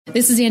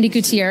This is Andy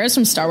Gutierrez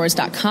from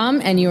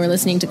StarWars.com, and you are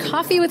listening to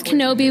Coffee with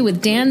Kenobi with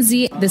Dan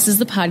Z. This is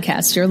the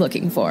podcast you're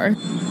looking for.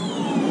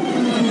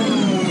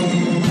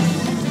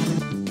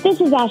 This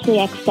is Ashley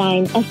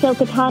Eckstein,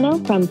 Ahsoka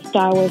Tano from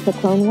Star Wars The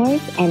Clone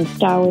Wars and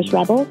Star Wars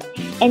Rebels,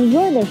 and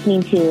you're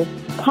listening to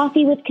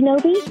Coffee with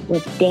Kenobi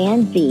with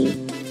Dan Z.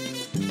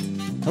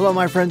 Hello,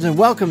 my friends, and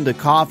welcome to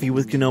Coffee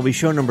with Kenobi,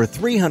 show number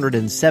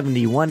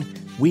 371.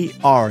 We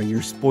are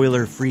your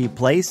spoiler-free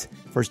place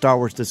for Star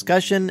Wars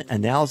discussion,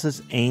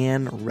 analysis,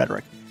 and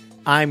rhetoric.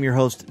 I'm your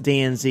host,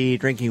 Dan Z,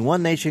 drinking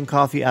One Nation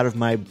coffee out of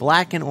my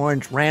black and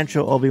orange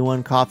Rancho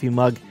Obi-Wan coffee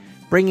mug,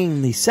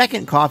 bringing the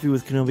second Coffee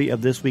with Kenobi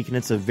of this week, and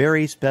it's a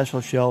very special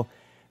show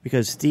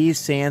because Steve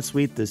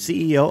Sansweet, the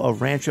CEO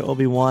of Rancho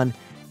Obi-Wan,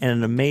 and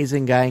an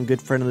amazing guy and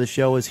good friend of the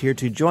show, is here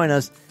to join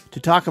us to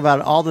talk about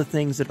all the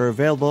things that are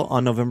available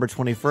on November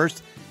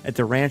 21st at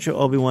the Rancho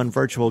Obi-Wan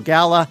Virtual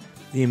Gala,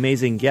 the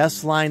amazing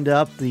guests lined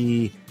up,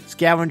 the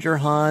scavenger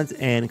hunt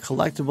and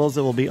collectibles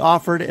that will be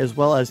offered, as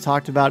well as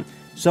talked about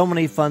so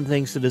many fun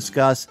things to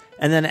discuss.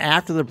 And then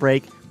after the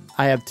break,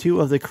 I have two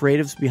of the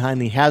creatives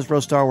behind the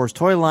Hasbro Star Wars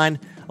toy line,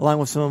 along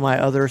with some of my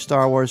other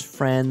Star Wars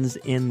friends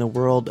in the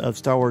world of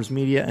Star Wars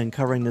media and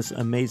covering this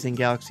amazing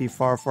galaxy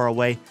far, far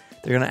away.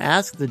 They're going to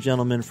ask the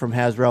gentleman from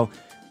Hasbro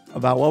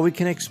about what we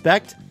can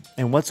expect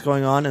and what's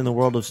going on in the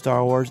world of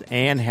Star Wars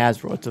and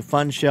Hasbro. It's a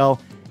fun show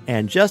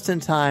and just in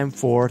time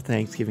for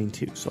Thanksgiving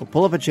too. So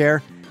pull up a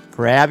chair,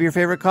 grab your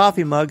favorite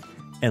coffee mug,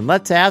 and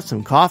let's have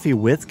some coffee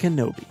with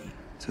Kenobi.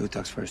 So who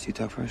talks first? You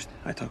talk first?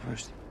 I talk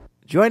first.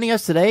 Joining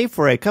us today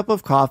for a cup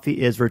of coffee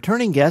is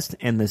returning guest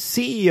and the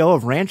CEO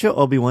of Rancho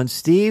Obi-Wan,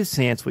 Steve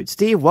Sansweet.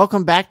 Steve,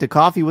 welcome back to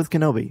Coffee with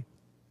Kenobi.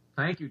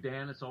 Thank you,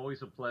 Dan. It's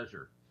always a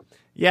pleasure.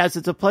 Yes,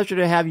 it's a pleasure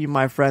to have you,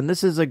 my friend.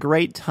 This is a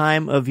great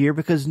time of year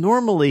because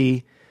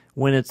normally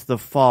when it's the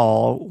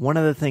fall, one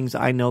of the things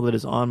I know that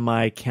is on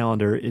my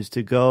calendar is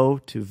to go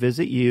to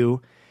visit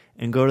you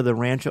and go to the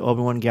Rancho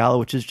Obi-Wan Gala,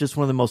 which is just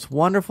one of the most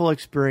wonderful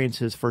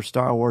experiences for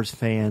Star Wars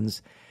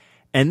fans.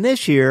 And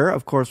this year,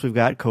 of course, we've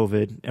got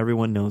COVID.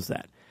 Everyone knows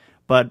that.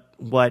 But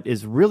what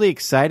is really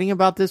exciting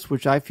about this,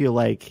 which I feel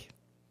like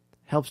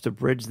helps to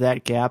bridge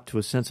that gap to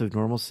a sense of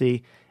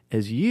normalcy,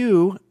 is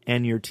you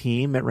and your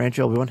team at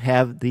Rancho Obi-Wan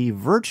have the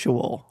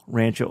virtual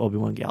Rancho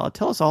Obi-Wan Gala.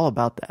 Tell us all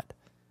about that.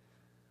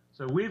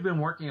 So we've been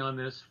working on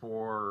this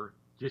for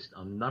just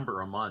a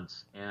number of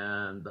months,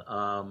 and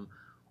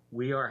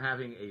we are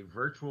having a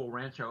virtual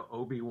Rancho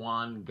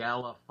Obi-Wan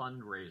Gala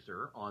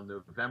fundraiser on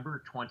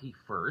November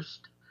 21st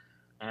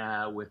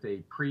with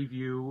a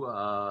preview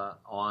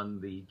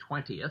on the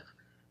 20th.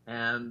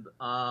 And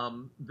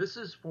this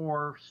is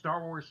for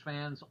Star Wars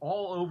fans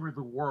all over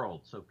the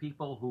world. So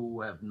people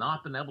who have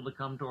not been able to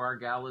come to our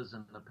galas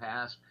in the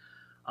past,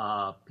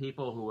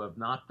 people who have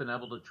not been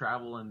able to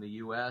travel in the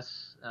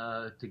U.S.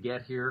 To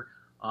get here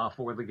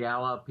for the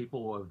gala,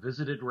 people who have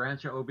visited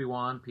Rancho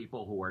Obi-Wan,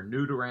 people who are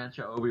new to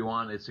Rancho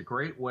Obi-Wan. It's a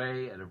great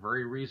way at a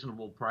very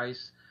reasonable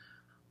price.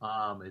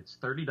 It's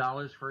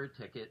 $30 for a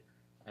ticket,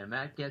 and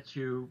that gets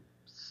you...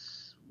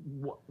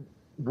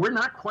 We're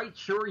not quite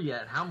sure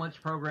yet how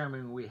much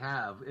programming we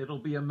have. It'll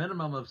be a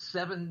minimum of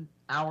 7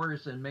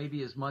 hours and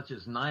maybe as much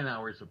as 9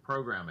 hours of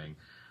programming.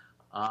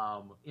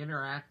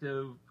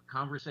 Interactive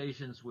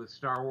conversations with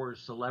Star Wars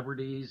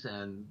celebrities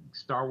and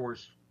Star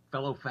Wars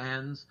fellow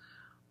fans.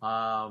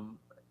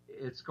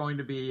 It's going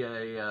to be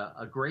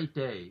a great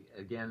day.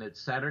 Again,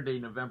 it's Saturday,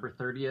 November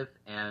 30th,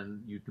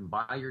 and you can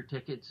buy your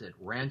tickets at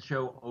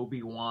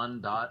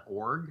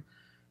ranchoobiwan.org.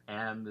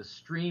 And the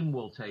stream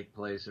will take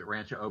place at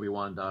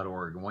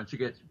ranchoobiwan.org. And once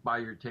you buy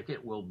your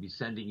ticket, we'll be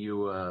sending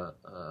you a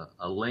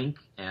link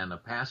and a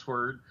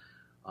password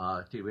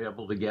to be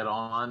able to get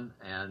on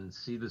and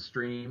see the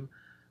stream.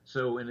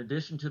 So in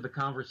addition to the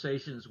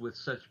conversations with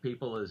such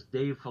people as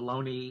Dave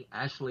Filoni,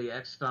 Ashley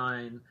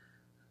Eckstein,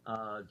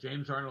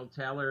 James Arnold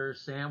Taylor,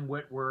 Sam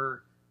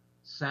Witwer,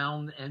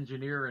 sound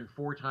engineer and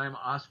four-time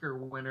Oscar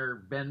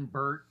winner Ben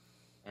Burt,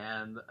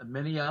 and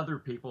many other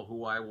people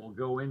who I will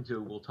go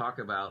into, we'll talk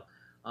about.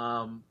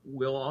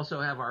 We'll also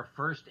have our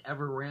first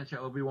ever Rancho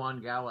Obi-Wan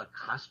Gala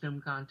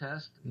costume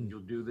contest. You'll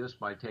do this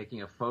by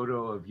taking a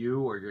photo of you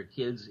or your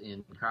kids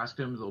in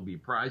costumes. There'll be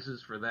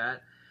prizes for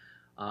that.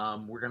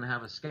 We're going to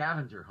have a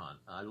scavenger hunt.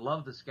 I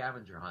love the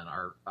scavenger hunt.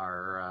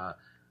 Our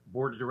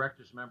board of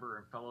directors member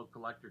and fellow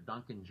collector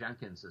Duncan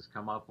Jenkins has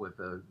come up with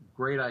a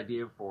great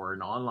idea for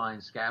an online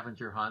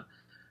scavenger hunt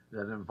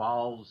that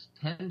involves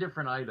 10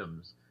 different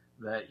items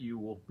that you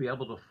will be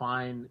able to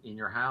find in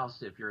your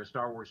house if you're a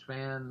Star Wars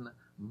fan,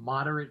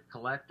 moderate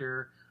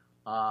collector,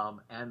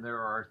 and there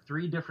are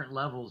 3 different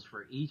levels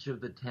for each of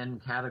the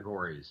 10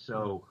 categories.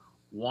 So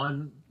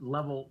one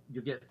level,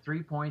 you get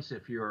 3 points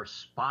if you're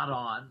spot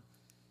on.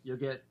 You'll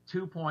get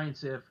 2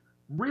 points if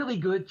really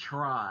good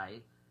try,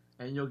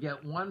 and you'll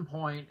get 1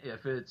 point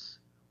if it's,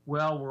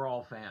 well, we're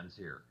all fans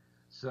here.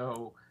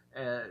 So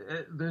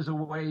there's a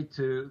way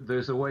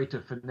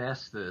to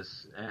finesse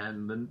this,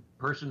 and the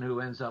person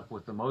who ends up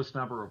with the most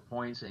number of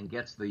points and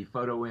gets the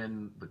photo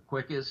in the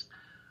quickest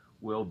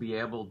will be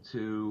able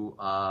to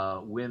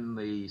win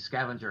the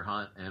scavenger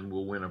hunt and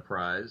will win a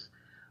prize.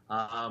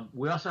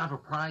 We also have a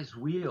prize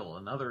wheel,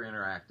 another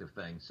interactive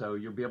thing. So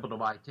you'll be able to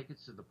buy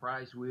tickets to the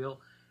prize wheel,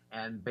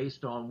 and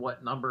based on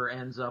what number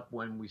ends up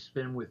when we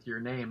spin with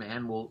your name,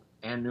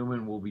 Ann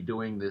Newman will be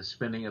doing the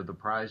spinning of the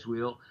prize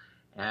wheel,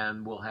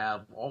 and we'll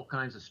have all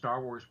kinds of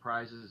Star Wars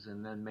prizes,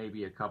 and then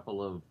maybe a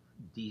couple of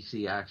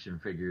DC action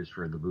figures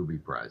for the booby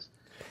prize,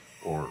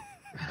 or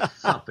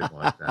something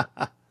like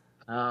that.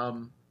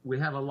 We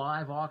have a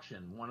live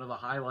auction. One of the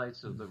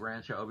highlights of the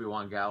Rancho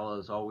Obi-Wan Gala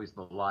is always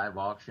the live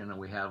auction, and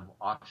we have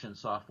auction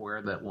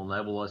software that will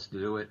enable us to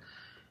do it.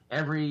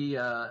 Every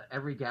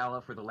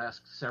gala for the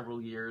last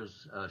several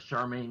years,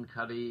 Charmaine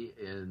Cuddy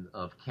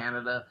of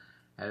Canada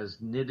has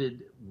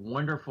knitted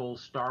wonderful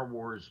Star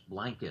Wars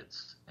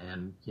blankets,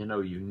 and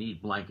you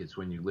need blankets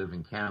when you live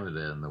in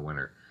Canada in the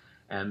winter.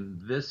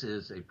 And this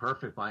is a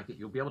perfect blanket.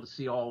 You'll be able to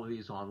see all of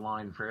these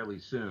online fairly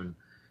soon.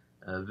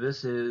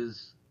 This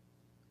is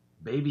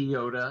Baby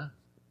Yoda,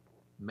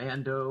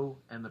 Mando,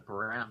 and the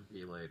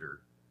Perambulator,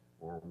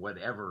 or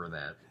whatever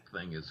that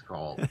thing is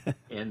called,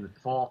 in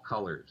fall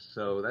colors.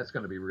 So that's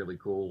going to be really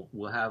cool.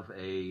 We'll have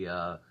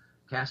a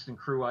cast and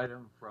crew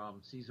item from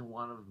season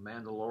 1 of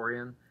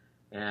Mandalorian,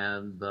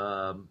 and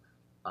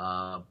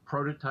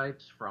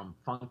prototypes from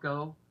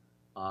Funko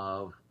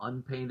of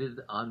unpainted,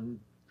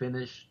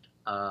 unfinished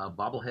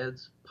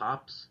bobbleheads,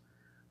 pops.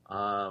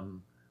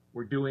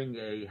 We're doing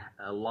a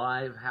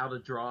live how to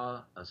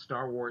draw a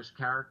Star Wars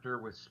character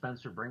with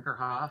Spencer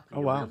Brinkerhoff.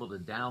 Oh, wow. You'll be able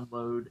to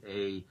download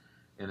an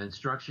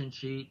instruction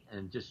sheet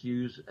and just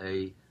use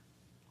a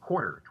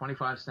quarter,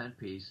 25-cent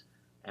piece,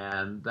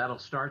 and that'll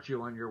start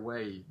you on your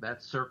way.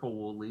 That circle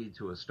will lead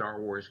to a Star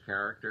Wars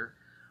character.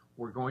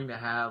 We're going to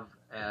have,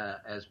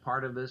 as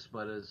part of this,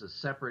 but as a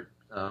separate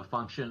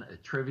function, a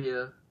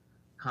trivia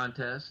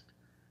contest.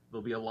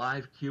 There'll be a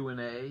live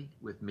Q&A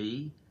with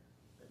me,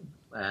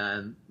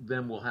 and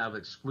then we'll have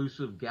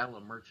exclusive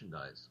Gala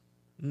merchandise.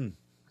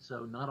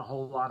 So not a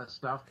whole lot of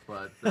stuff,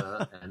 but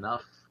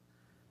enough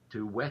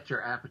to whet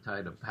your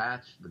appetite. A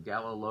patch, the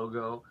Gala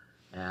logo,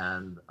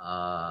 and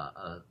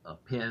a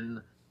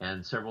pin,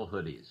 and several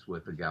hoodies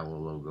with the Gala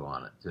logo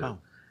on it, too. Oh.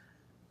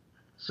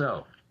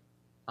 So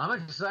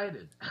I'm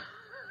excited.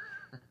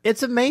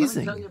 It's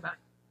amazing.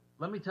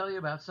 Let me tell you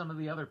about some of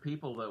the other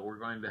people that we're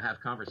going to have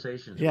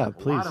conversations with.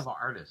 Please. A lot of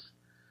artists.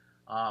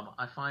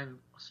 I find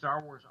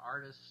Star Wars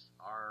artists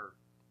are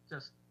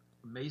just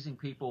amazing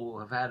people who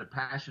have had a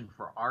passion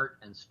for art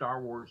and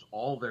Star Wars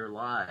all their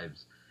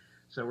lives.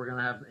 So we're going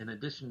to have, in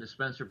addition to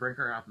Spencer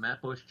Brinkerhoff,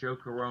 Matt Bush, Joe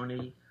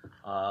Caroni,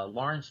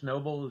 Lawrence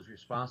Noble, who's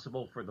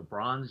responsible for the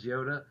bronze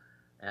Yoda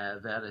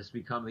that has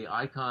become the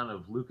icon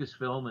of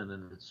Lucasfilm,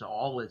 and it's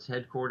all its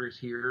headquarters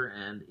here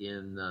and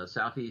in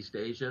Southeast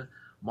Asia.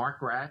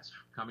 Mark Ratz,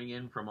 coming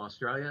in from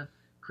Australia,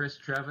 Chris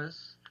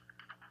Trevis,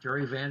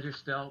 Jerry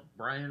Vanderstelt,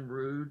 Brian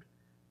Rood,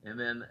 and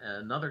then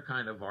another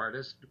kind of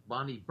artist,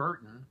 Bonnie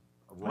Burton,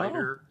 a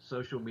writer,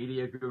 social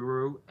media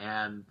guru,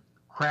 and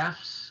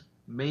crafts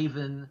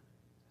maven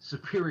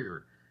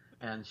superior.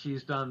 And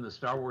she's done the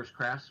Star Wars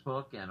crafts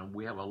book, and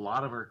we have a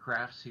lot of her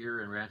crafts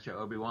here in Rancho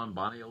Obi-Wan.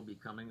 Bonnie will be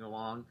coming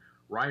along.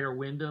 Ryder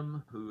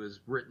Wyndham, who has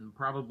written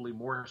probably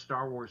more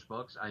Star Wars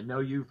books. I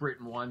know you've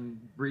written one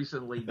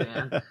recently,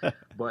 Dan,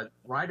 but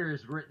Ryder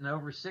has written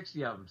over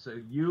 60 of them. So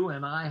you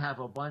and I have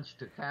a bunch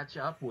to catch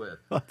up with.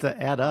 What to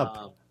add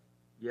up.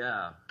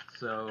 Yeah.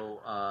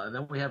 So and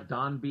then we have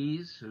Don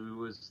Bees, who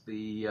was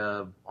the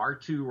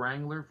R2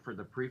 Wrangler for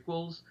the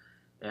prequels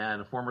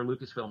and a former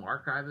Lucasfilm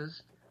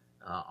archivist.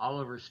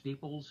 Oliver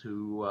Steeples,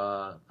 who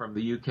from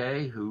the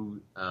UK,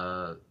 who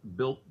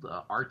built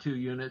R2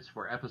 units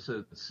for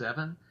Episode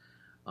 7.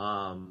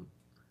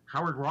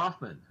 Howard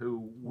Rothman,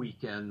 who we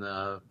can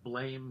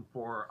blame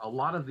for a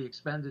lot of the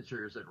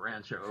expenditures at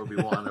Rancho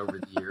Obi-Wan over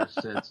the years,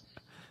 since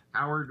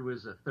Howard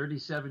was a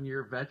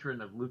 37-year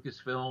veteran of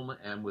Lucasfilm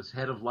and was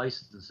head of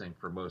licensing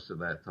for most of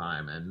that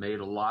time and made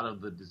a lot of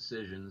the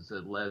decisions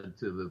that led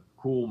to the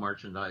cool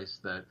merchandise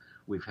that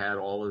we've had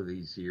all of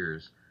these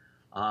years.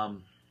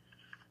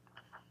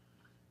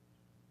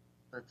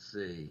 Let's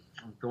see.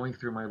 I'm going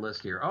through my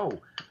list here.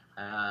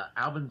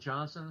 Alvin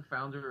Johnson,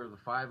 founder of the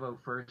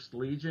 501st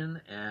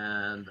Legion,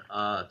 and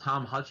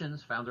Tom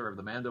Hutchins, founder of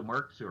the Mando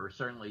Mercs, who are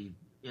certainly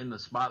in the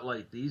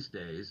spotlight these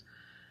days.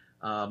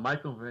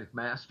 Michael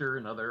McMaster,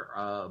 another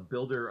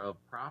builder of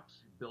props,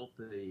 builds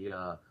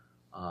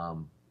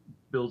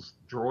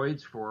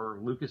droids for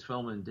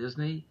Lucasfilm and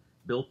Disney,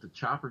 built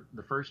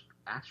the first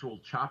actual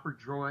chopper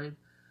droid,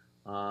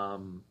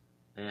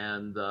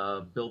 and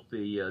built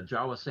the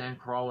Jawa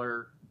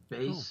Sandcrawler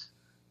base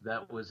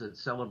that was at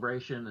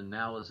Celebration and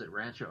now is at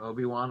Rancho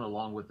Obi-Wan,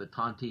 along with the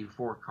Tonti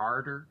 4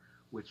 corridor,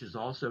 which is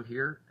also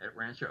here at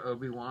Rancho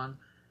Obi-Wan.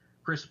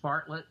 Chris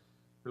Bartlett,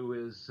 who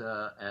is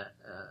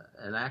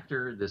an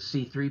actor, the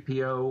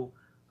C-3PO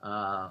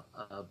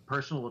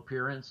personal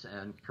appearance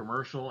and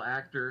commercial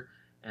actor,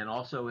 and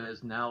also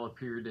has now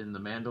appeared in The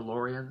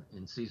Mandalorian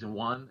in Season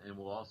 1 and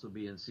will also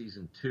be in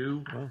Season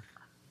 2.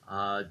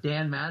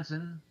 Dan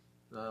Madsen,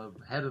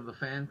 head of the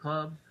fan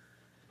club.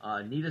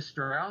 Nita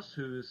Strauss,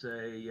 who's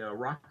a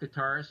rock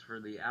guitarist for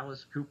the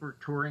Alice Cooper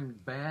touring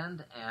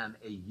band and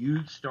a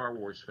huge Star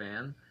Wars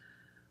fan.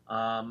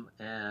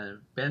 And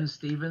Ben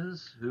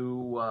Stevens,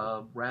 who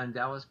ran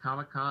Dallas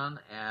Comic-Con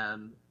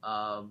and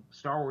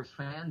Star Wars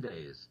Fan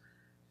Days.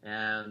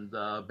 And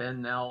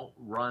Ben now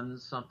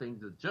runs something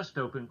that just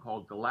opened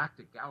called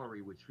Galactic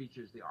Gallery, which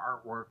features the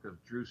artwork of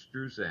Drew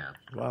Struzan.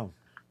 Wow.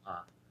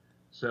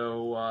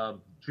 So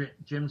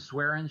Jim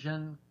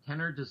Swearingen,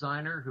 Kenner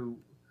designer, who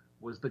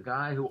was the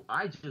guy who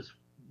I just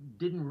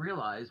didn't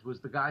realize was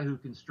the guy who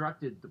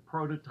constructed the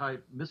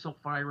prototype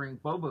missile-firing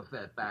Boba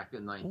Fett back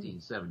in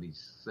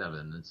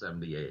 1977 and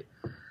 78.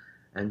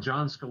 And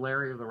John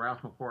Scolari of the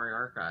Ralph McQuarrie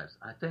Archives.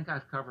 I think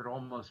I've covered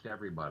almost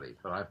everybody,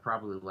 but I've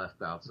probably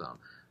left out some.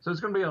 So it's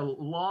going to be a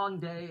long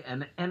day,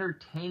 an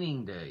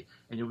entertaining day,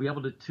 and you'll be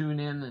able to tune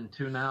in and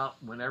tune out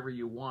whenever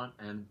you want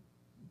and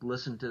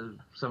listen to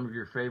some of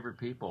your favorite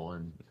people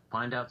and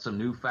find out some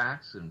new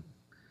facts and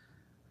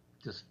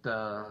just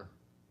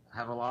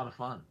have a lot of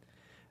fun.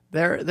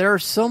 There are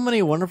so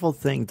many wonderful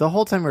things. The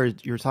whole time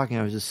you were talking,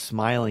 I was just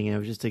smiling and I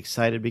was just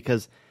excited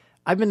because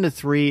I've been to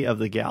 3 of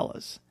the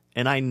galas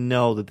and I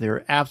know that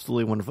they're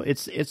absolutely wonderful.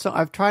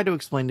 I've tried to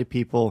explain to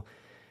people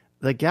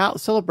the gala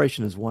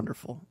celebration is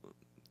wonderful,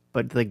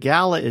 but the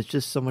gala is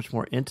just so much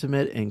more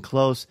intimate and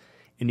close,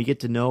 and you get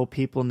to know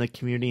people in the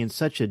community in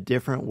such a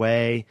different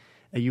way.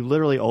 You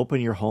literally open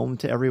your home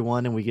to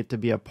everyone, and we get to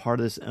be a part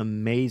of this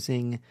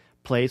amazing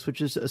place, which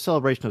is a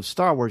celebration of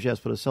Star Wars, yes,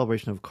 but a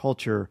celebration of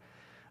culture,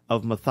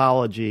 of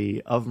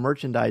mythology, of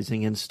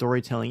merchandising and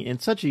storytelling in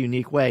such a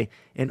unique way.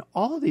 And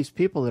all of these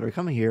people that are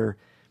coming here,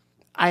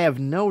 I have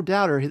no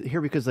doubt are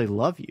here because they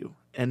love you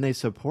and they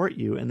support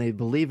you and they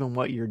believe in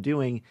what you're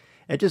doing.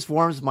 It just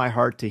warms my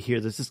heart to hear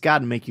this. It's got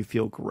to make you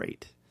feel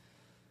great.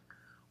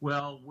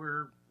 Well,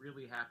 we're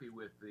really happy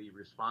with the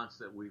response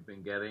that we've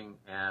been getting,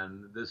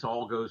 and this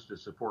all goes to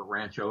support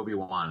Rancho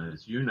Obi-Wan.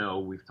 As you know,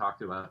 we've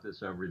talked about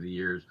this over the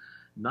years.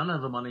 None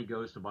of the money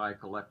goes to buy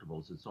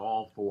collectibles. It's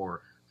all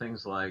for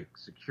things like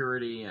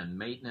security and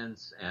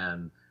maintenance,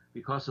 and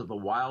because of the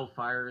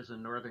wildfires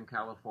in Northern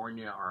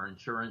California, our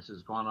insurance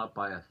has gone up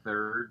by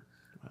 1/3.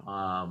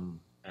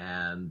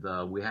 And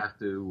we have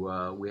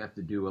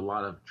to do a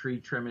lot of tree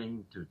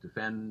trimming to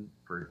defend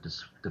for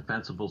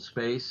defensible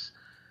space.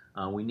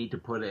 We need to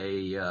put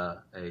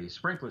a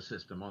sprinkler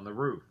system on the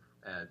roof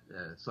at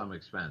some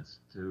expense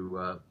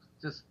to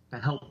just to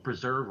help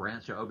preserve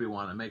Rancho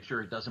Obi-Wan and make sure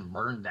it doesn't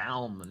burn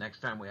down the next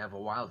time we have a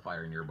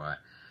wildfire nearby.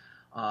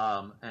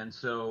 And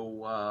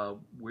so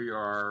we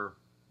are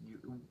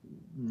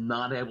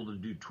not able to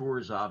do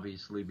tours,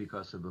 obviously,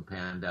 because of the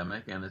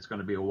pandemic, and it's going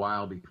to be a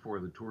while before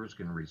the tours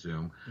can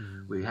resume.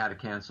 Mm-hmm. We had to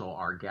cancel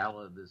our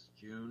gala this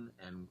June,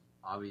 and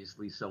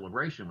obviously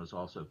Celebration was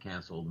also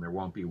canceled, and there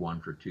won't be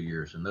one for 2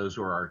 years. And those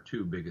were our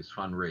 2 biggest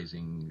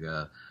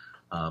fundraising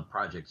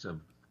projects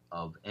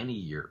of any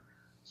year.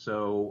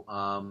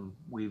 So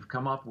we've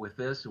come up with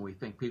this, and we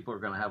think people are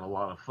going to have a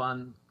lot of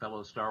fun.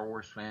 Fellow Star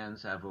Wars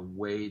fans have a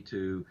way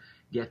to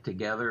get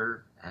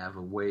together, have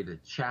a way to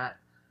chat,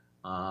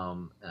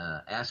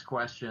 ask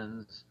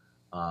questions,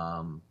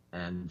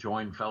 and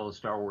join fellow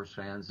Star Wars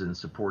fans in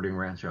supporting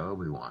Rancho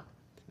Obi-Wan.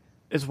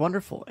 It's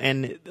wonderful.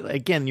 And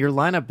again, your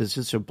lineup is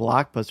just a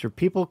blockbuster.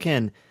 People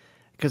can,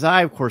 because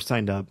I, of course,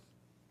 signed up,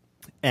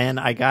 and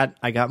I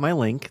got my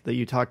link that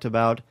you talked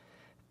about.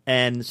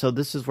 And so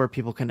this is where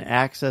people can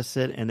access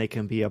it and they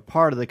can be a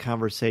part of the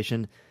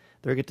conversation.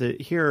 They get to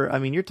hear, I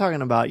mean, you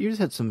just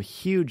had some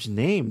huge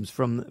names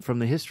from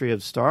the history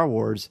of Star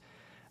Wars.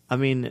 I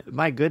mean,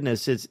 my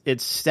goodness,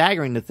 it's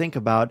staggering to think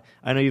about.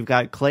 I know you've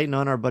got Clayton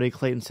on, our buddy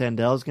Clayton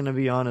Sandell is going to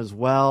be on as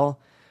well.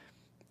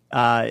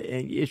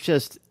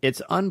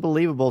 It's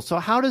unbelievable. So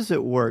how does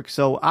it work?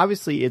 So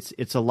obviously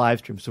it's a live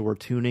stream, so we're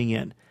tuning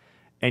in.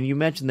 And you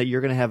mentioned that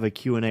you're going to have a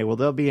Q&A. Will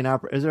there be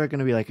is there going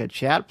to be like a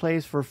chat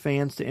place for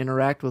fans to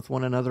interact with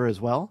one another as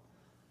well?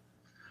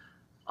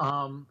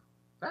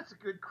 That's a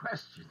good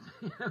question.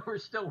 We're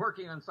still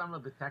working on some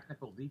of the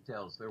technical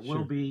details. There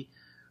will be,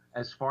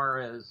 as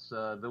far as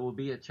there will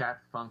be a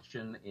chat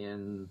function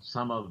in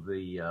some of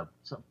the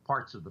some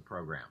parts of the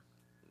program.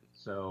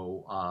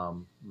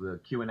 So the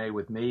Q&A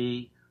with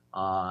me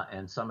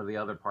and some of the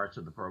other parts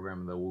of the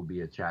program, there will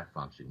be a chat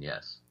function,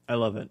 yes. I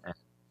love it. And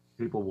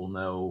people will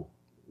know.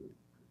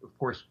 Of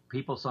course,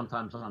 people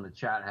sometimes on the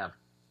chat have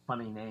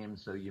funny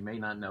names, so you may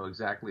not know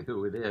exactly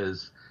who it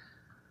is.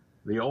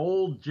 The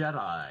Old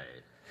Jedi.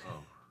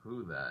 Oh,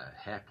 who the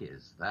heck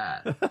is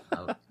that?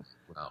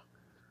 Well,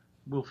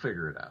 we'll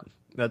figure it out.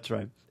 That's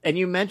right. And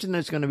you mentioned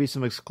there's going to be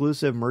some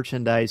exclusive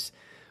merchandise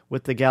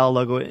with the Gala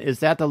logo. Is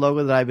that the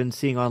logo that I've been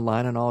seeing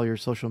online on all your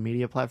social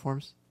media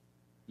platforms?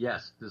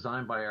 Yes,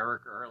 designed by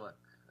Eric Ehrlich,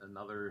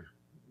 another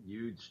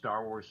huge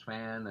Star Wars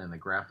fan and a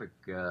graphic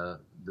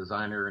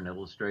designer and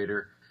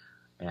illustrator.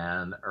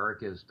 And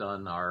Eric has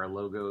done our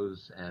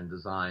logos and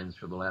designs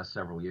for the last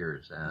several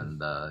years,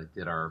 and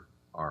did our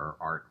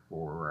art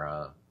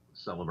for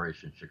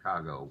Celebration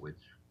Chicago, which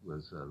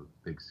was a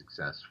big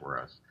success for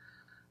us.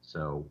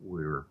 So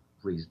we're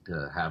pleased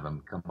to have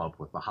him come up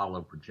with the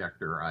holo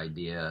projector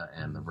idea,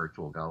 and the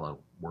virtual gala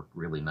worked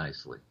really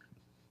nicely.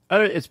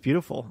 It's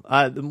beautiful.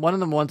 One of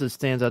the ones that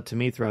stands out to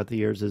me throughout the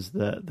years is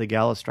the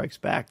Gala Strikes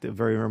Back,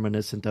 very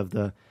reminiscent of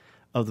the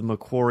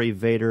McQuarrie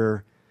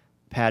Vader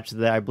patch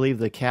that I believe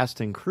the cast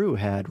and crew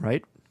had,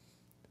 right?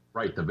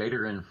 Right, the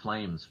Vader in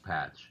Flames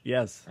patch.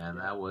 Yes, and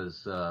that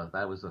was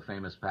the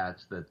famous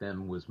patch that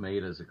then was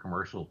made as a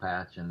commercial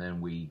patch, and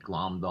then we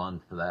glommed on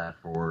to that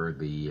for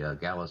the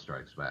Gala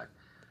Strikes Back.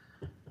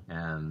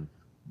 And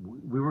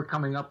we were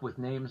coming up with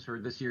names for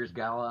this year's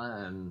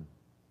gala, and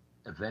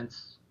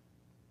events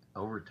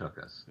overtook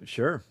us.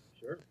 Sure.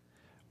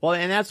 Well,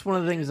 and that's one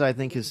of the things I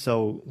think is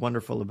so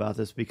wonderful about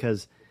this,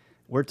 because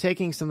we're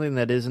taking something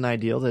that is an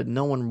ideal that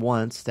no one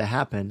wants to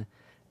happen,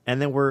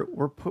 and then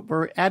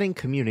we're adding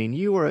community. And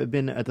you have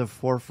been at the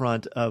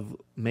forefront of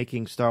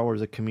making Star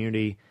Wars a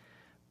community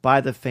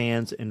by the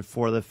fans and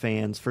for the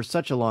fans for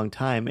such a long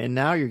time, and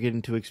now you're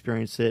getting to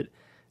experience it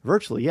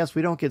virtually. Yes,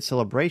 we don't get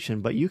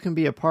celebration, but you can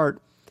be a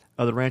part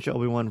of the Rancho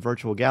Obi-Wan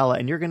virtual gala,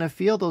 and you're going to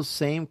feel those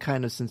same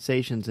kind of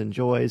sensations and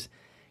joys.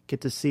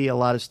 Get to see a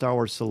lot of Star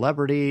Wars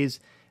celebrities,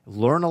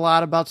 learn a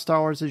lot about Star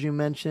Wars, as you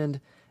mentioned,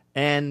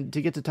 and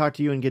to get to talk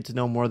to you and get to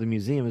know more of the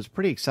museum is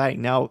pretty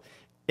exciting. Now,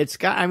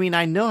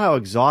 I know how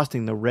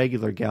exhausting the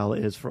regular gala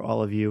is for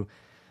all of you.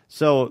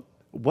 So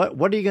what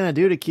are you going to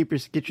do to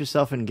get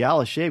yourself in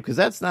gala shape? Because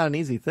that's not an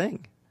easy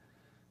thing.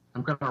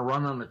 I'm going to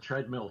run on the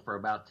treadmill for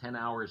about 10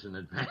 hours in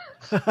advance.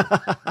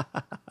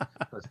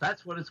 Because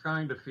that's what it's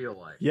going to feel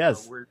like.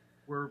 Yes.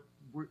 So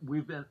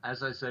we've been,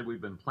 as I said,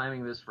 we've been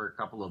planning this for a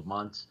couple of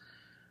months.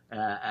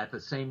 At the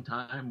same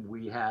time,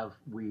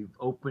 we've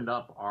opened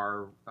up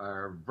our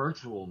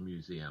virtual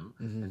museum,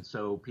 and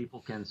so people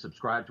can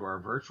subscribe to our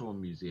virtual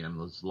museum.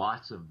 There's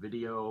lots of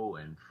video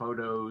and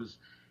photos,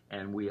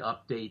 and we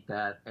update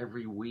that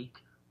every week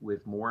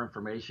with more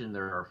information.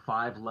 There are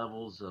 5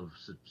 levels of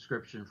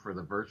subscription for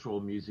the virtual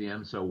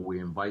museum, so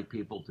we invite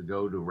people to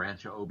go to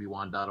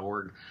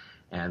ranchoobiwan.org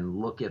and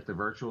look at the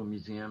virtual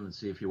museum and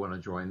see if you want to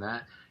join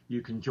that.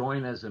 You can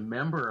join as a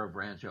member of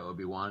Rancho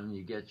Obi-Wan.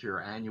 You get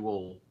your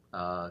annual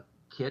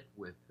kit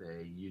with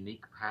a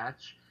unique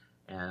patch,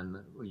 and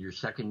your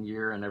second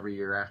year and every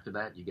year after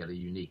that you get a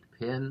unique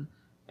pin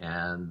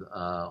and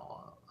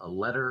a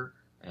letter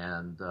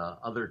and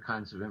other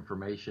kinds of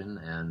information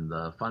and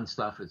fun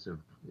stuff.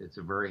 It's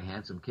a very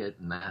handsome kit,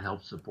 and that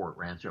helps support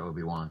Rancho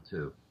Obi-Wan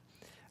too.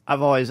 I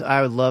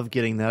would love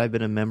getting that. I've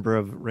been a member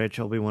of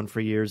Rancho Obi-Wan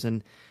for years,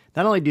 and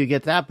not only do you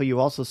get that, but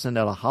you also send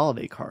out a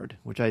holiday card,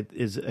 which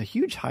is a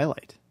huge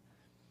highlight.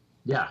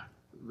 Yeah.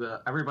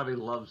 Everybody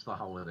loves the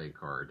holiday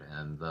card,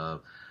 and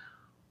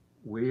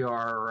we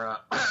are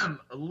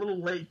a little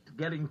late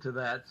getting to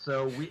that,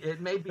 so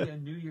it may be a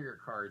New Year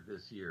card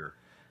this year,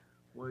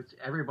 which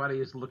everybody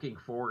is looking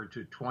forward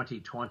to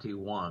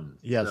 2021.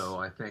 Yes. So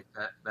I think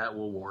that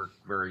will work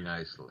very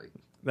nicely.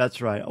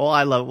 That's right. Well,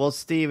 I love it. Well,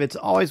 Steve, it's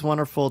always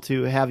wonderful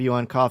to have you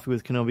on Coffee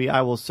with Kenobi.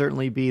 I will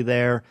certainly be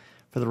there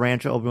for the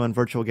Rancho Obi-Wan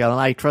virtual gala,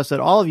 and I trust that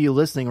all of you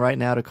listening right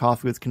now to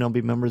Coffee with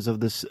Kenobi, members of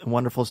this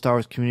wonderful Star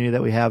Wars community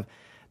that we have,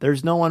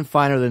 there's no one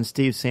finer than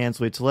Steve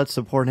Sansweet, so let's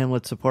support him.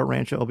 Let's support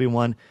Rancho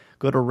Obi-Wan.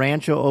 Go to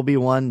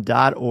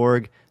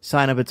ranchoobiwan.org.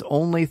 Sign up. It's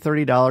only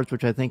 $30,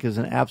 which I think is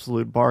an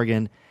absolute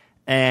bargain.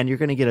 And you're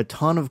going to get a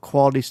ton of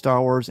quality Star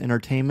Wars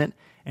entertainment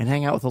and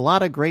hang out with a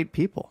lot of great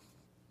people.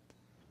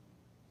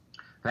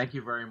 Thank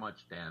you very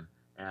much, Dan.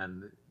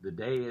 And the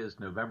day is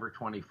November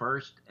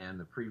 21st, and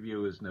the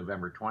preview is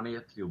November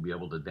 20th. You'll be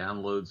able to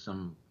download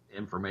some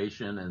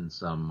information and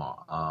some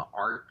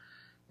art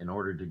in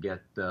order to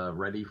get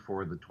ready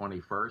for the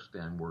 21st,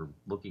 and we're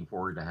looking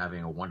forward to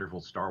having a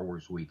wonderful Star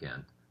Wars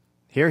weekend.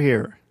 Hear,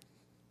 hear.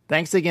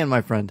 Thanks again,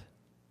 my friend.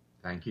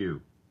 Thank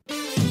you.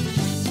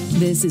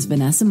 This is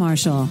Vanessa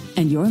Marshall,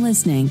 and you're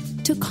listening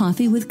to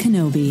Coffee with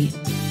Kenobi.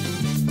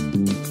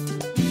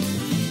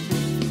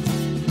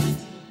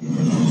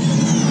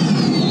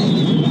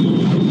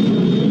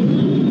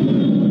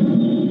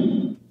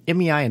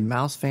 MEI and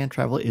Mouse Fan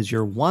Travel is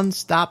your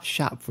one-stop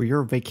shop for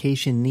your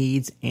vacation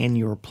needs and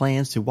your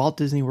plans to Walt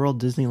Disney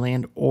World,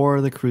 Disneyland,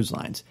 or the cruise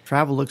lines.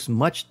 Travel looks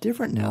much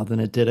different now than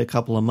it did a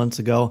couple of months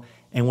ago,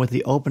 and with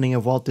the opening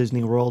of Walt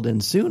Disney World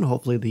and soon,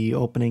 hopefully, the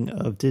opening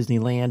of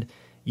Disneyland,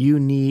 you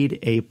need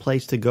a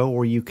place to go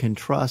where you can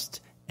trust,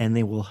 and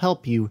they will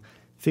help you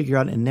figure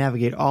out and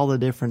navigate all the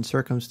different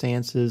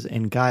circumstances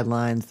and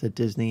guidelines that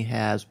Disney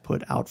has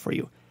put out for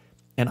you.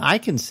 And I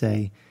can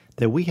say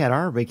that we had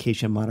our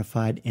vacation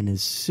modified, and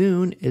as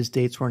soon as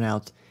dates were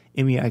announced,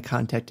 MEI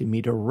contacted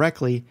me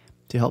directly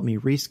to help me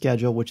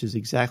reschedule, which is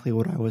exactly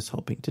what I was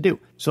hoping to do.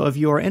 So if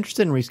you are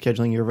interested in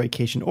rescheduling your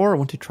vacation or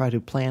want to try to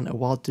plan a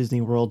Walt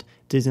Disney World,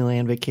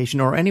 Disneyland vacation,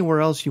 or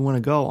anywhere else you want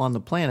to go on the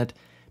planet,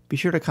 be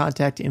sure to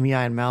contact MEI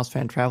and Mouse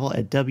Fan Travel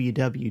at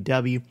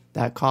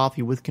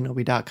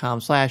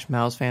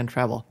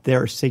www.coffeewithkenobi.com/mousefantravel.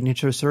 Their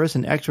signature service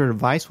and expert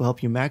advice will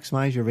help you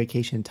maximize your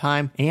vacation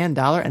time and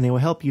dollar, and they will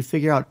help you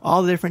figure out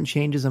all the different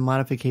changes and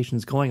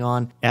modifications going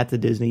on at the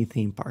Disney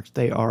theme parks.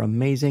 They are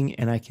amazing,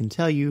 and I can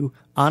tell you,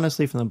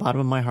 honestly, from the bottom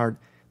of my heart,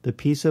 the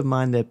peace of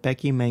mind that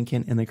Becky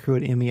Mencken and the crew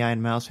at MEI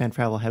and Mouse Fan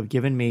Travel have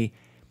given me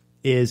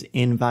is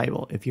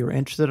invaluable. If you're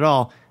interested at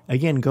all,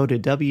 again, go to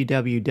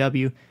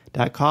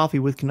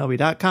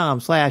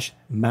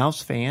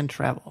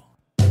www.coffeewithkenobi.com/mousefantravel.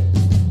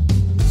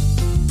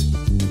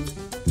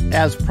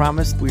 As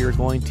promised, we are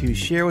going to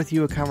share with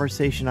you a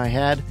conversation I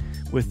had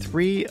with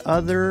 3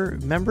 other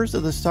members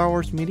of the Star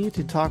Wars media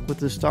to talk with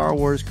the Star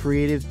Wars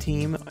creative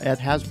team at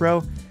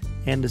Hasbro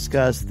and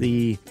discuss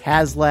the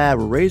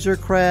HasLab Razor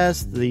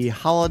Crest, the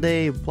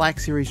Holiday Black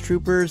Series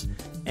Troopers,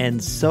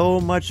 and so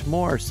much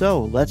more.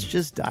 So let's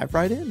just dive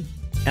right in.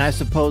 And I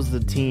suppose the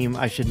team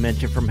I should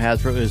mention from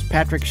Hasbro is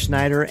Patrick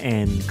Schneider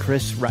and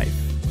Chris Reif.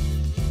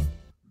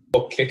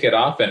 We'll kick it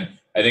off, and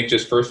I think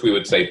just first we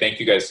would say thank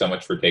you guys so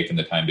much for taking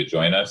the time to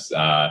join us.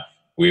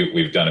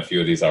 We've done a few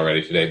of these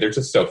already today. They're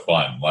just so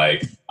fun.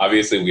 Like,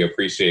 obviously, we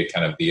appreciate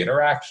kind of the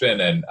interaction,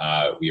 and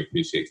we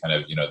appreciate kind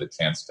of, the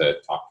chance to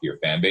talk to your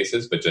fan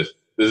bases. But this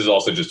is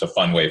also just a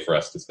fun way for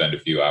us to spend a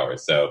few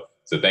hours. So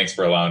thanks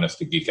for allowing us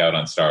to geek out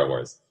on Star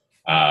Wars.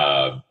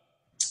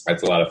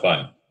 That's a lot of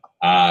fun.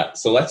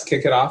 So let's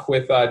kick it off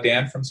with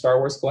Dan from Star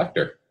Wars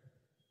Collector.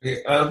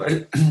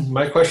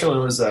 My question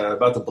was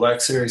about the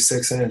Black Series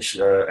 6-inch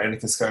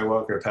Anakin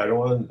Skywalker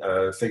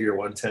Padawan figure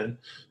 110.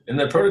 In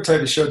the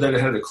prototype, it showed that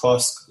it had a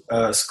cloth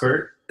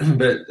skirt,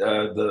 but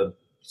the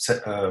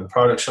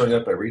product showing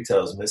up at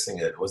retail is missing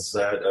it. Was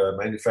that a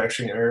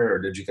manufacturing error, or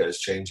did you guys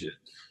change it?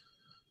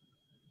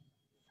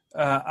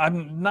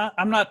 I'm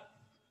not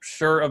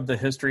sure of the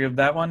history of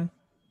that one.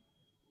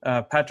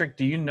 Patrick,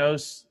 do you know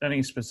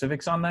any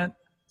specifics on that?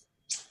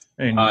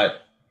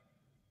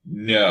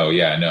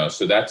 No.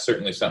 So that's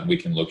certainly something we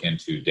can look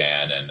into,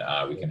 Dan, and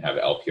we can have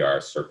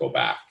LPR circle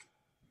back.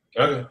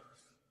 Okay.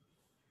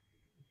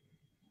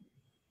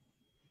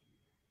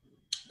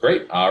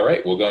 Great. All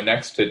right. We'll go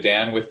next to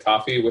Dan with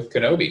Coffee with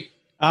Kenobi.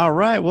 All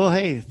right. Well,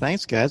 hey,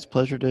 thanks, guys.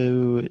 Pleasure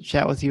to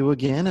chat with you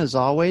again, as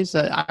always.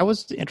 I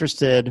was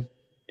interested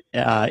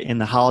in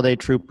the Holiday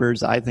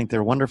Troopers. I think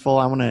they're wonderful.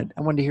 I wanted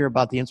to hear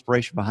about the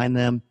inspiration behind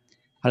them.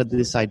 How did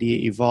this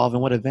idea evolve,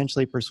 and what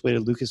eventually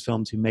persuaded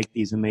Lucasfilm to make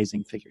these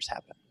amazing figures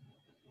happen?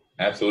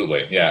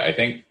 Absolutely. Yeah, I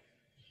think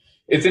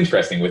it's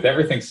interesting. With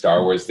everything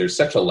Star Wars, there's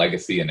such a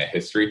legacy and a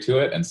history to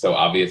it. And so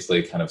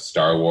obviously kind of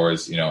Star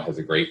Wars, has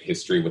a great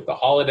history with the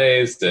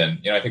holidays. And,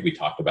 I think we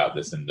talked about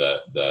this in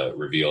the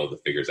reveal of the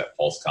figures at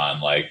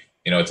PulseCon. Like,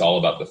 it's all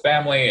about the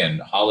family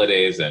and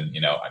holidays. And,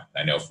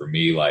 I know for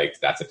me, like,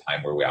 that's a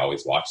time where we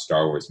always watch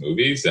Star Wars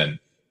movies. And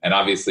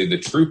obviously the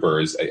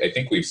troopers, I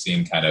think we've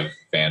seen kind of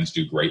fans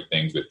do great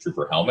things with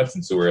trooper helmets.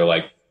 And so we were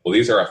like, well,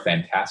 these are a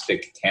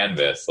fantastic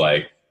canvas.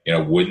 Like,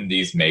 wouldn't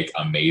these make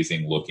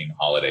amazing looking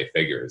holiday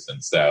figures?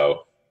 And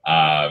so,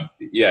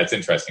 it's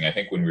interesting. I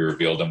think when we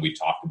revealed them, we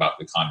talked about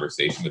the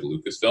conversation with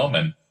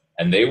Lucasfilm,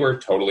 and they were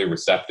totally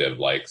receptive.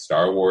 Like,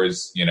 Star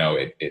Wars,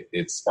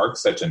 it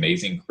sparks such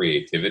amazing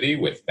creativity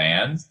with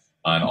fans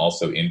and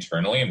also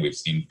internally. And we've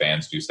seen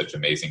fans do such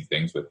amazing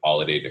things with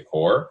holiday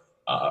decor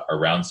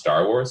around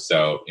Star Wars.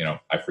 So,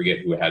 I forget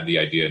who had the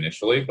idea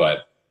initially,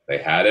 but they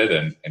had it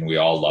and we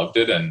all loved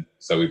it. And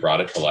so we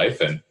brought it to life.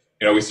 And,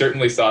 we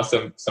certainly saw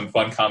some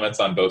fun comments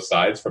on both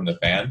sides from the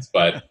fans,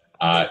 but,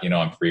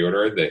 on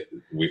pre-order that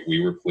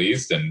we were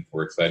pleased, and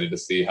we're excited to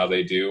see how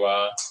they do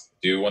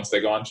once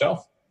they go on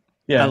shelf.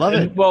 Yeah, I love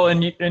it. Well,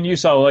 and you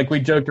saw, like, we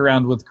joked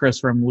around with Chris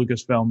from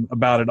Lucasfilm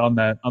about it on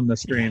the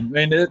stream.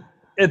 I mean,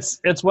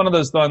 it's one of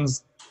those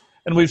things,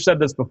 and we've said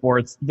this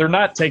before. They're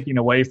not taking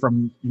away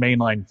from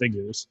mainline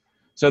figures,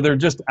 so they're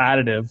just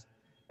additive,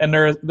 and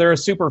they're a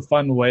super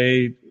fun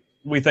way,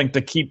 we think,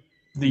 to keep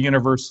the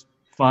universe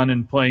fun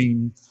and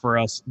playing for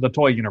us, the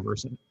toy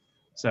universe.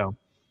 So,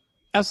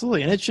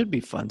 absolutely, and it should be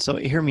fun. So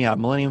hear me out,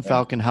 Millennium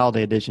Falcon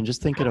Holiday Edition.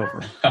 Just think it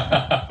over.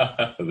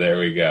 There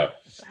we go.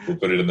 We'll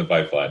put it in the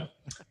pipeline.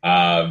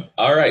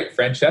 All right,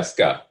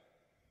 Francesca.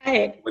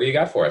 Hi. What do you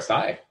got for us?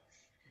 Hi.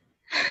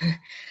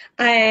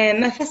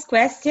 My first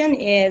question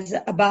is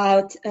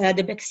about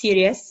the Black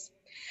Series.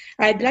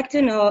 I'd like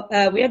to know,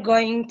 we are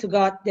going to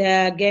got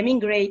the gaming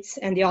greats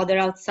and the other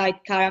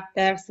outside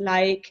characters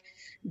like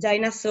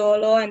Jaina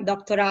Solo and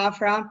Dr.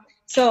 Afra.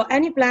 So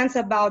any plans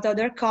about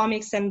other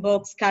comics and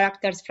books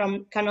characters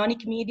from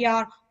canonic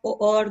media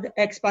or the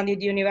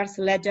expanded universe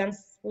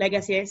legends,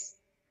 legacies?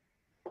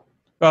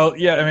 Well,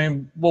 yeah, I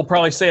mean, we'll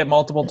probably say it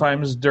multiple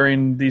times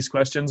during these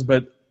questions,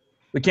 but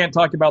we can't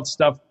talk about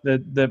stuff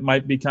that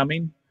might be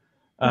coming.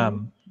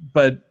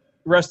 But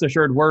rest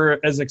assured, we're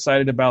as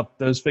excited about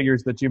those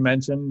figures that you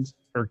mentioned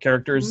or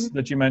characters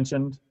that you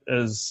mentioned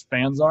as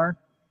fans are.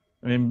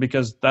 I mean,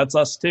 because that's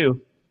us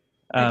too.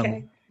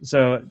 Okay.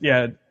 So,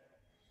 yeah,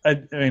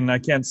 I mean, I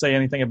can't say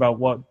anything about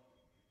what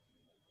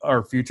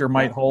our future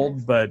might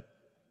hold, but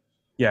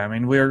yeah, I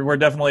mean, we're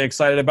definitely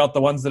excited about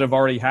the ones that have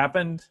already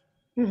happened.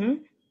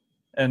 Mm-hmm.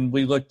 And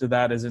we look to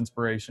that as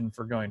inspiration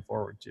for going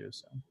forward too.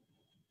 So,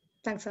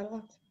 thanks a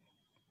lot.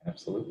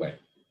 Absolutely.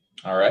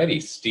 All righty,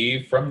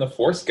 Steve from the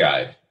Force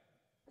Guide.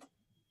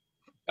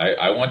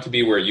 I want to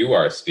be where you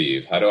are,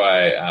 Steve. How do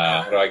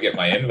I get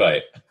my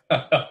invite?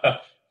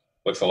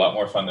 Looks a lot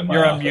more fun than my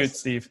You're office. on mute,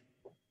 Steve.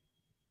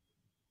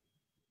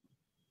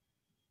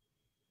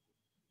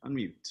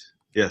 Unmute.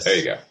 Yes. There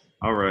you go.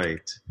 All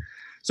right.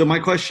 So my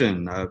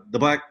question, the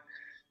Black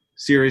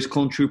Series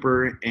Clone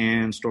Trooper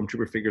and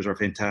Stormtrooper figures are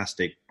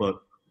fantastic, but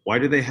why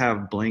do they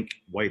have blank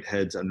white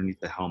heads underneath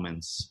the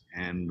helmets,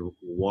 and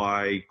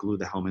why glue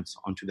the helmets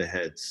onto the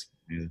heads?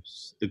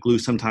 The glue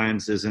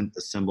sometimes isn't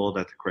assembled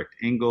at the correct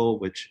angle,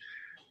 which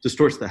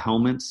distorts the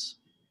helmets.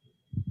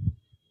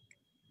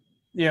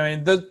 Yeah, I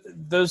mean,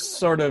 those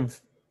sort of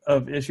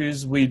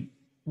issues, we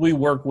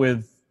work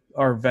with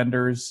our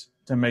vendors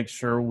to make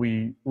sure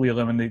we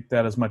eliminate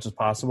that as much as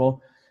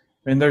possible.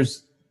 I mean,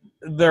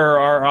 there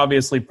are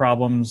obviously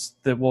problems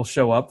that will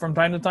show up from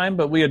time to time,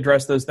 but we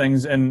address those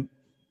things and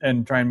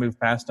try and move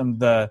past them.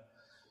 The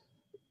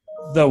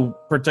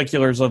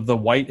particulars of the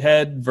white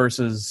head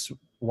versus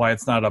why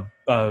it's not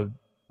a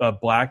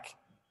black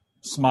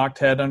smocked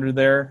head under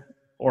there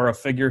or a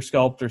figure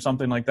sculpt or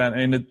something like that.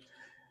 And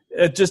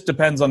it just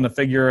depends on the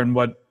figure and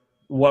what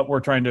we're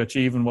trying to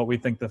achieve and what we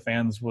think the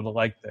fans would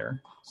like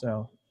there.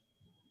 So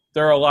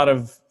there are a lot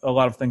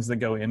of things that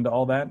go into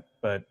all that,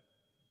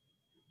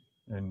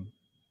 and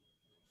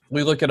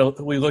we look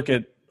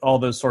at all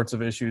those sorts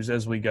of issues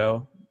as we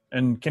go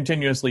and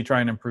continuously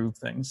try and improve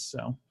things.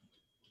 So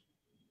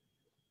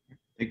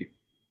thank you.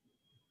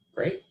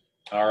 Great.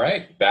 All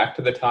right, back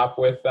to the top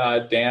with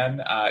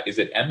Dan. Is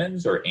it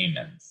Emmons or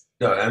Amons?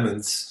 No,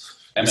 Emmons.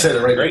 You Emmons. said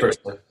it right Great. the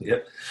first time.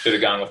 Yep. Should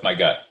have gone with my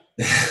gut.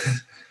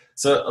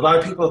 So a lot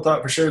of people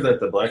thought for sure that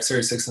the Black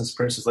Series 6-inch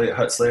Princess Leia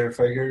Hutt Slayer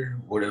figure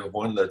would have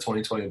won the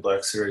 2020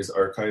 Black Series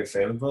Archive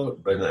fan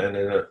vote, but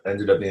it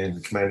ended up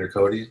being Commander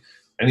Cody.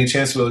 Any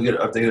chance we'll get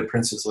an updated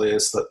Princess Leia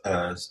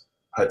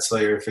Hutt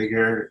Slayer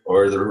figure,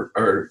 or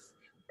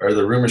are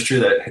the rumors true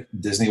that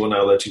Disney will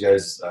not let you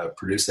guys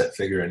produce that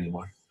figure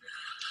anymore?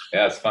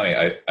 Yeah, it's funny.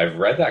 I've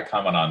read that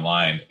comment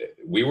online.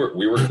 We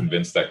were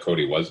convinced that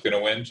Cody was going to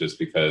win just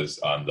because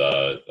on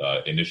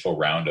the initial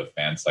round of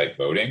fan site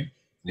voting,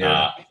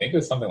 I think it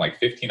was something like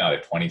 15 out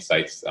of 20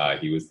 sites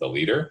he was the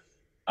leader.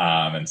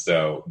 And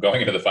so going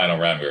into the final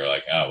round, we were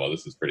like, oh, well,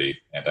 this is pretty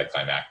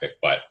anticlimactic.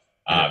 But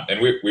and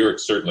we were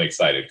certainly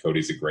excited.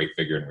 Cody's a great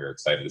figure, and we were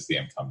excited to see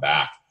him come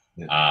back.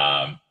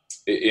 Yeah.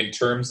 In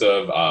terms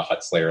of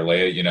Hutt Slayer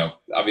Leia,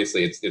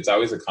 obviously it's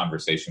always a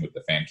conversation with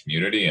the fan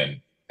community, and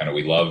kind of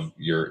we love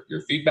your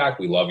feedback.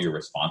 We love your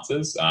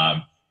responses.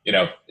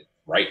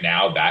 Right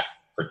now, that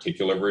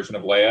particular version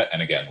of Leia,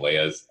 and again,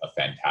 Leia's a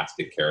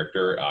fantastic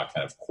character,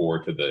 kind of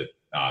core to the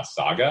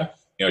saga.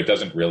 It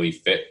doesn't really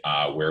fit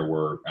where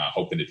we're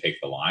hoping to take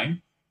the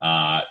line.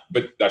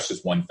 But that's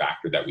just one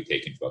factor that we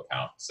take into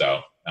account.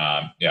 So,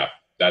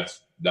 that's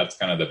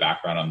kind of the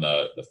background on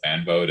the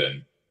fan vote.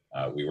 And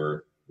we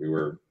were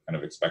kind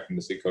of expecting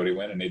to see Cody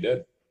win, and he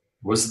did.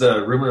 Was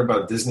the rumor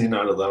about Disney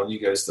not allowing you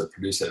guys to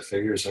produce that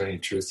figure, is there any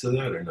truth to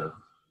that or no?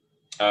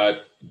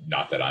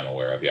 Not that I'm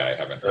aware of. Yeah, I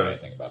haven't heard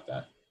anything about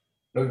that.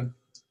 Okay.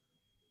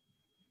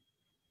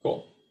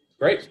 Cool.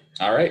 Great.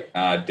 All right.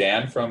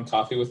 Dan from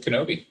Coffee with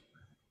Kenobi.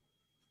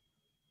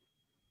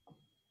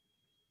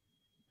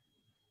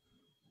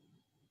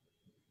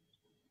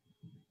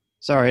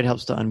 Sorry, it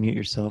helps to unmute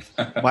yourself.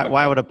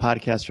 Why would a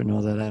podcaster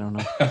know that? I don't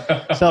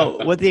know.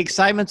 So with the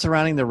excitement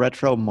surrounding the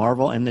retro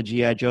Marvel and the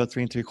G.I. Joe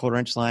 3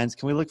 3/4-inch lines,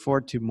 can we look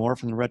forward to more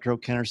from the retro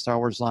Kenner Star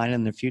Wars line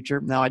in the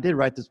future? Now, I did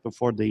write this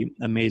before the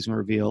amazing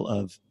reveal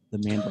of the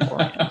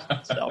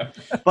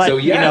Mandalorian.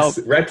 But yes,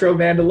 retro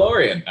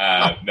Mandalorian.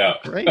 No.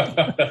 Great.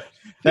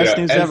 Best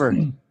news ever.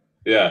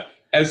 Yeah.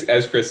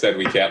 As Chris said,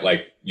 we can't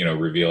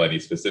reveal any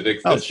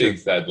specifics. This being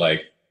said,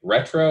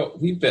 retro,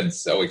 we've been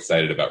so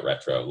excited about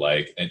retro,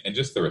 and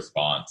just the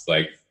response.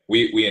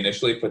 We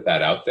initially put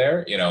that out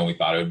there, we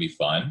thought it would be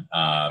fun.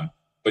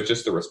 But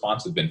just the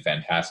response has been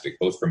fantastic,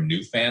 both from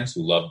new fans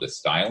who love the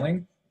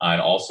styling and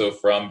also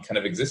from kind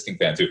of existing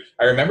fans who,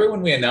 I remember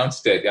when we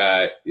announced it,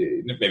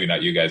 maybe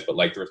not you guys, but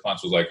the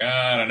response was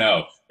I don't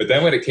know. But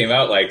then when it came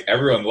out,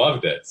 everyone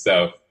loved it.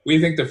 So we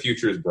think the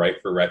future is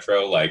bright for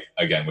retro.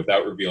 Again,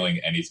 without revealing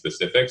any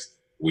specifics,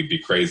 we'd be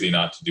crazy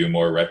not to do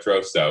more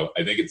retro. So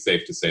I think it's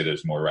safe to say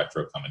there's more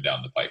retro coming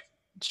down the pike.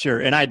 Sure.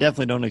 And I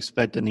definitely don't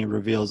expect any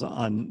reveals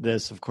on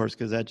this, of course,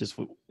 because that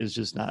is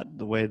just not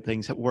the way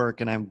things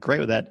work. And I'm great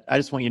with that. I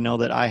just want you to know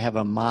that I have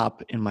a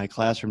mop in my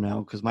classroom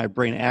now because my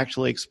brain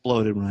actually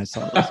exploded when I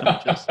saw those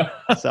images. So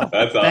that's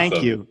awesome.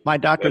 Thank you. My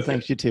doctor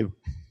thanks you too.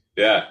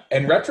 Yeah.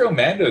 And Retro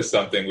Mando is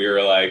something we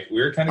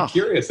were kind of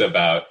curious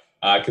about.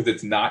 Because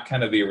it's not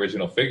kind of the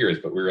original figures,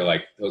 but we were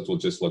like, those will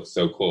just look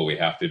so cool. We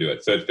have to do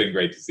it. So it's been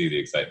great to see the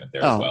excitement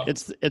there as well.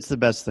 It's the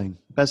best thing.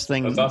 Best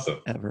thing That's awesome.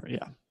 Ever.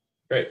 Yeah.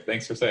 Great.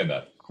 Thanks for saying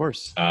that. Of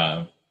course.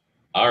 All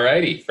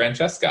righty.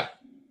 Francesca.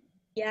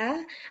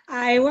 Yeah,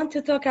 I want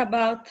to talk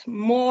about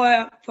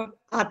more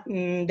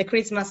the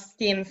Christmas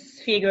themed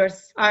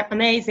figures are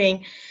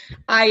amazing.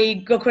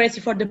 I go crazy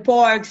for the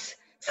porgs.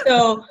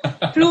 So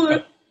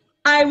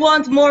I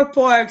want more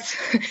porgs.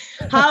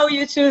 How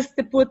you choose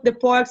to put the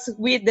porgs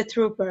with the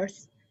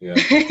troopers? Yeah.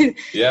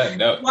 Yeah.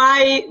 No.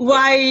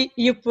 Why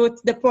you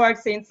put the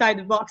porgs inside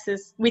the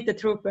boxes with the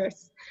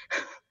troopers?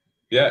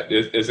 Yeah,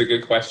 it's a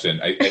good question.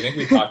 I think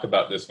we talked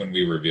about this when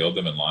we revealed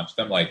them and launched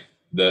them.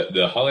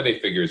 the holiday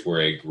figures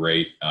were a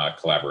great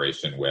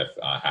collaboration with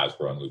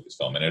Hasbro and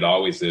Lucasfilm, and it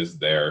always is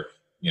their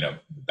the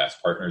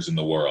best partners in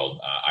the world,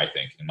 I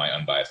think, in my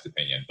unbiased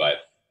opinion. But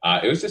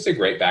it was just a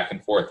great back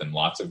and forth, and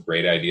lots of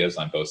great ideas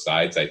on both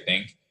sides. I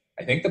think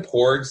the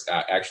Porgs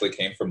actually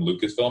came from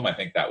Lucasfilm. I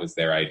think that was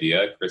their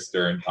idea. Chris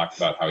Stern talked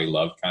about how he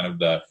loved kind of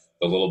the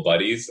little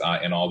buddies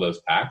in all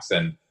those packs,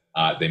 and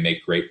they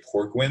make great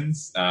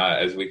porgwins,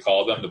 as we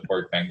call them, the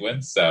porg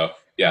penguins. So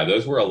yeah,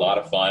 those were a lot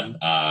of fun.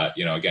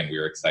 Again, we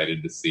were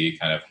excited to see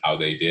kind of how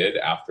they did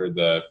after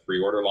the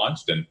pre-order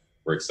launched, and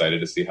we're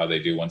excited to see how they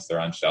do once they're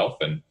on shelf.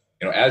 And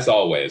as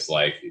always,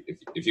 like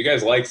if you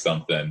guys like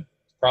something,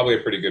 it's probably a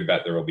pretty good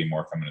bet there will be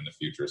more coming in the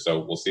future. So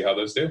we'll see how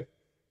those do.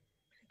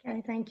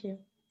 Okay, thank you.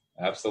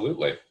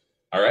 Absolutely.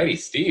 All righty,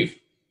 Steve.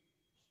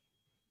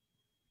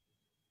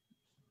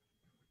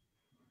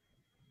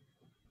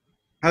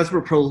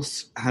 Hasbro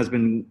Pulse has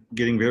been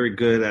getting very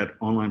good at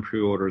online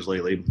pre-orders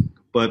lately,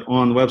 but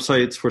on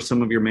websites for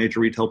some of your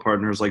major retail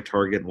partners like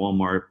Target and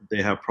Walmart,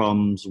 they have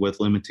problems with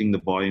limiting the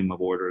volume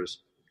of orders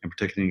and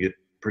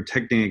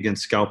protecting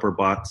against scalper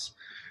bots,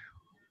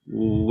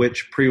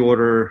 which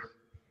pre-order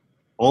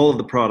all of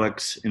the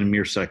products in a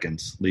mere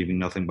seconds, leaving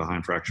nothing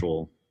behind for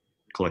actual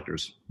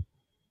collectors.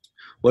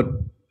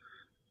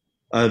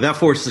 That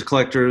forces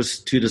collectors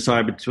to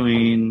decide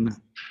between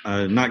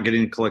not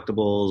getting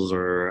collectibles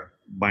or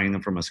buying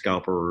them from a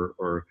scalper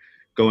or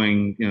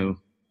going,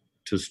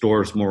 to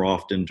stores more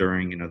often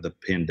during, the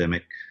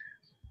pandemic.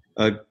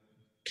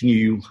 Can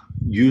you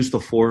use the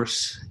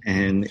force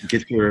and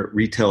get your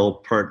retail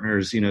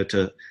partners,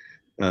 to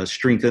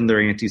strengthen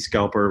their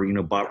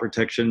anti-scalper, bot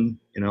protection,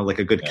 like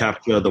a good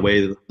CAPTCHA, the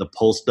way the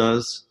Pulse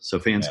does, so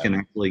fans can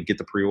actually get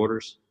the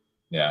pre-orders?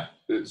 Yeah.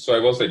 So I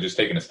will say, just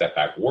taking a step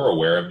back, we're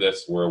aware of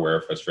this. We're aware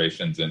of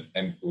frustrations.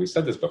 And we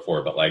said this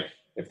before, but like,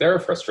 if there are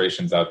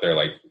frustrations out there,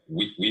 like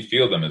we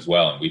feel them as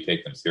well, and we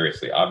take them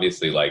seriously.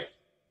 Obviously, like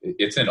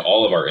it's in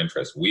all of our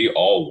interests. We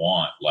all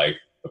want like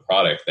the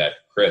product that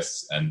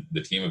Chris and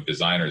the team of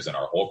designers and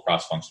our whole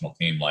cross-functional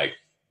team, like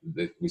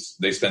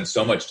they spend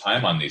so much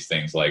time on these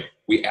things. Like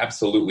we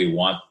absolutely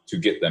want to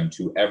get them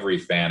to every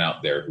fan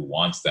out there who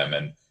wants them.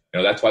 And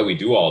that's why we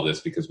do all this,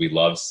 because we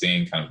love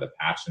seeing kind of the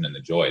passion and the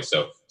joy.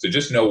 So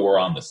just know we're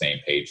on the same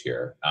page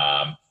here.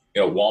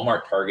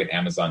 Walmart, Target,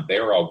 Amazon, they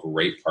are all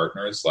great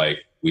partners. Like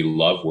we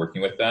love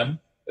working with them.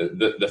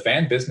 The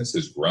fan business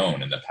has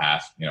grown in the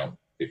past,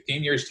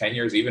 15 years, 10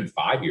 years, even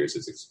 5 years,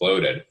 it's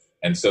exploded.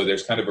 And so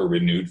there's kind of a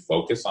renewed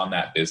focus on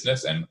that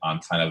business and on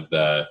kind of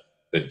the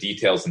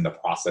details and the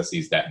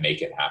processes that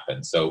make it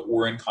happen. So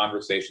we're in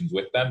conversations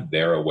with them.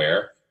 They're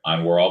aware.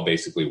 And we're all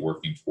basically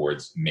working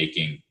towards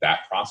making that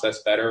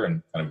process better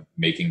and kind of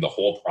making the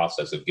whole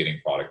process of getting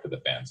product to the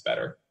fans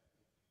better.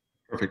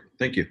 Perfect.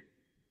 Thank you.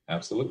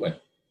 Absolutely.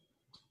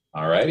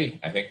 All righty.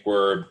 I think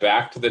we're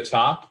back to the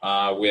top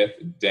with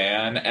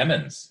Dan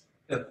Emmons.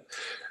 Yep.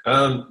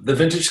 The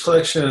Vintage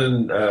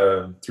Collection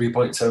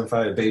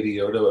 3.75 Baby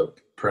Yoda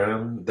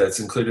Pram that's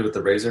included with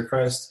the Razor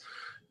Crest.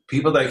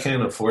 People that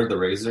can't afford the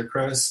Razor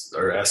Crest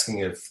are asking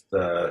if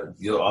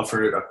you'll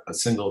offer it a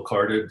single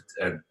carded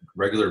at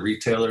regular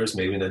retailers,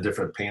 maybe in a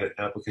different paint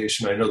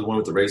application. I know the one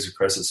with the Razor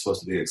Crest is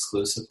supposed to be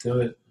exclusive to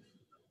it.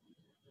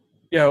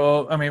 Yeah,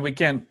 well, I mean, we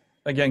can't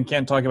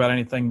talk about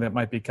anything that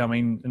might be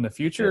coming in the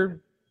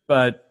future,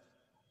 but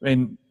I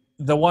mean,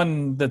 the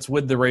one that's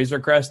with the Razor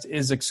Crest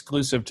is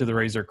exclusive to the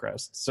Razor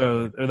Crest.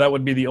 So that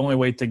would be the only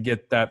way to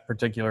get that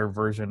particular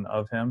version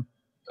of him.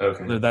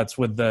 Okay. So that's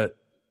with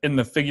in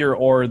the figure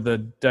or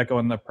the deco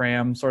and the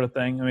pram sort of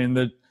thing. I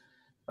mean,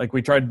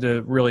 we tried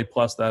to really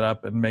plus that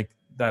up and make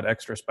that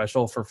extra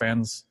special for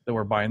fans that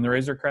were buying the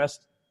Razor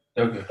Crest.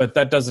 Okay. But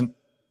that doesn't,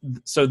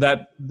 so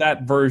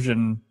that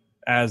version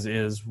as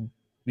is,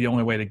 the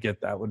only way to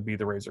get that would be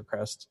the Razor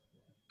Crest.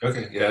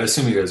 Okay. Yeah, I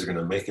assume you guys are going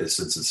to make it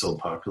since it's so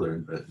popular,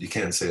 but you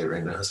can't say it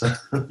right now. So.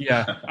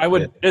 Yeah, I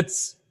would.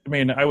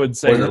 I would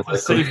say it's a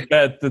safe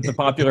bet that the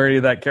popularity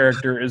of that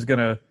character is going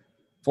to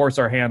force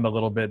our hand a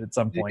little bit at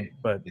some point.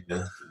 But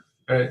yeah.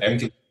 All right.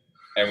 Thank you.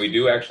 And we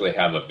do actually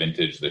have a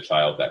Vintage The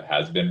Child that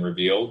has been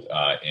revealed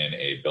in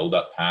a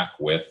build-up pack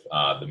with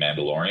The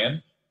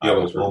Mandalorian. It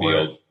was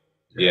revealed.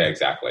 Yeah,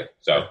 exactly.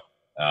 So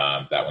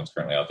that one's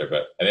currently out there.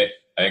 But I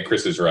think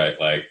Chris is right.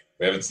 Like,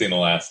 we haven't seen the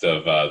last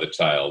of The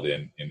Child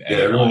in yeah,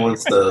 everyone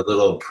wants the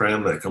little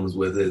pram that comes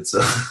with it. So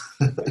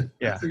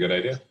yeah, it's a good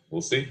idea.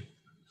 We'll see.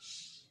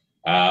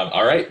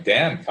 All right,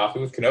 Dan, Coffee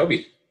with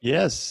Kenobi.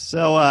 Yes.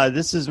 So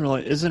this isn't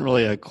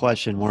really a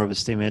question, more of a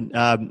statement.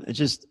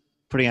 Just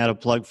putting out a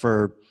plug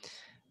for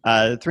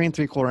the 3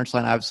 3/4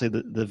 line. Obviously,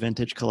 the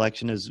vintage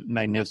collection is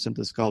magnificent.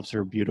 The sculpts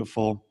are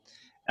beautiful.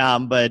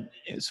 But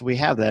so we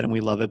have that and we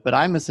love it. But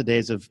I miss the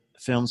days of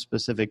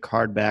film-specific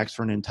card backs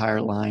for an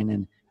entire line,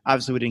 and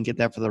obviously we didn't get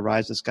that for the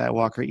Rise of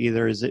Skywalker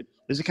either. Is it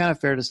kind of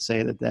fair to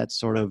say that that's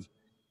sort of,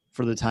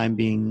 for the time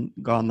being,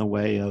 gone the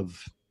way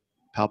of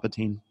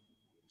Palpatine?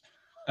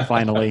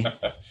 Finally.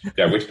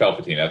 Yeah, which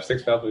Palpatine?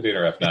 F6 Palpatine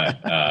or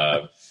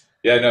F9?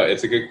 Yeah, no,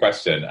 it's a good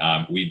question.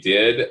 We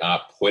did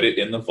put it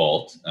in the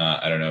vault.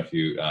 I don't know if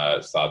you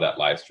saw that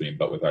live stream,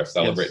 but with our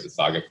Celebrate the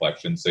Saga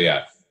collection. So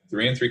yeah,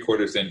 3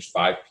 3/4 inch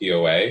 5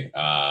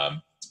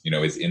 POA,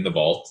 is in the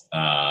vault.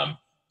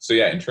 So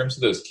yeah, in terms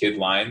of those kid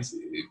lines,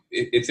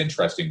 it's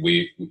interesting.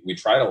 We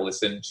try to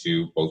listen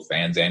to both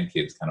fans and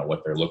kids, kind of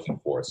what they're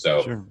looking for.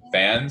 So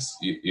fans,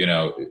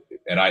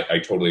 and I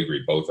totally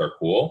agree, both are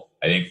cool.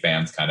 I think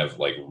fans kind of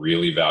like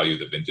really value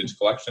the vintage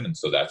collection, and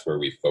so that's where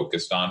we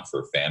focused on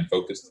for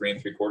fan-focused 3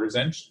 3/4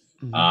 inch.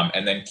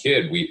 And then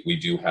kid, we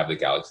do have the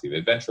Galaxy of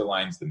Adventure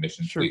lines, the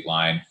Mission Fleet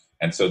line,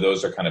 and so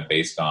those are kind of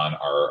based on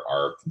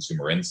our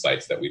consumer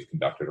insights that we've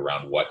conducted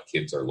around what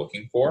kids are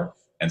looking for.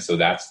 And so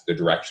that's the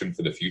direction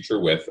for the future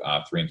with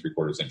 3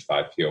 3/4 inch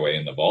 5 POA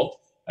in the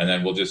vault. And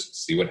then we'll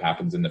just see what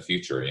happens in the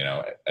future.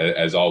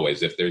 As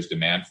always, if there's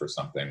demand for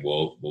something,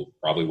 we'll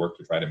probably work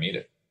to try to meet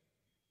it.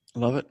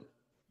 Love it.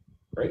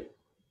 Great.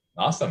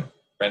 Awesome.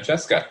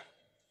 Francesca.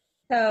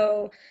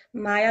 So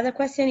my other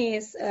question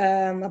is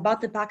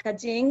about the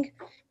packaging.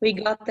 We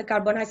got the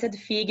carbonized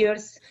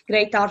figures,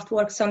 great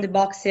artworks on the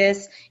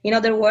boxes. In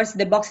other words,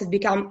 the boxes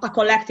become a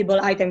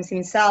collectible items in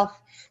itself.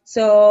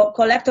 So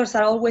collectors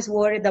are always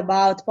worried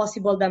about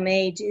possible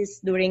damages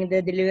during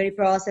the delivery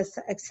process,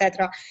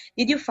 etc.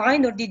 Did you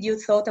find or did you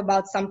thought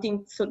about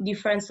something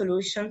different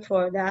solution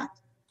for that?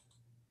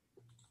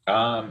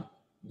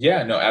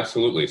 Yeah, no,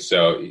 absolutely.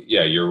 So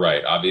yeah, you're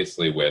right.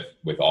 Obviously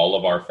with all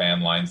of our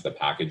fan lines, the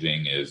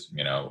packaging is,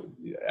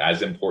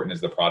 as important as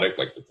the product.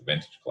 Like with the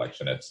vintage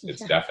collection, it's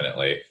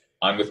definitely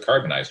on. With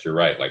carbonized, you're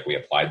right. Like we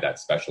applied that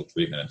special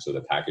treatment, and so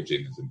the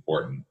packaging is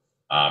important.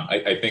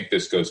 I think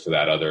this goes to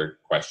that other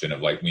question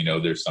of like, we know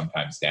there's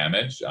sometimes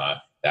damage.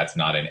 That's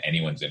not in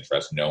anyone's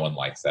interest. No one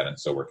likes that. And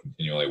so we're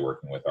continually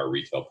working with our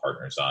retail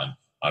partners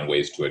on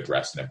ways to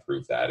address and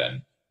improve that.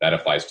 And that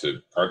applies to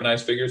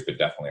carbonized figures, but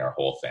definitely our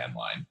whole fan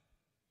line.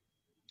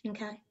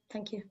 Okay,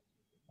 thank you.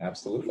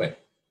 Absolutely.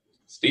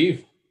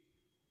 Steve?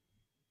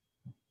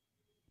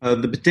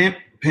 The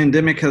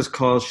pandemic has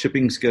caused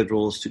shipping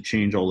schedules to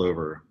change all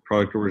over.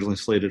 Product originally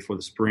slated for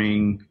the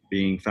spring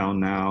being found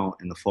now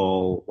in the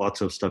fall. Lots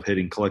of stuff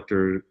hitting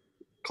collectors'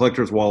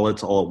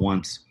 wallets all at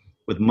once.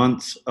 With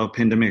months of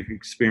pandemic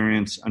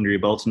experience under your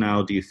belts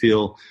now, do you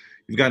feel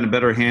you've gotten a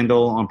better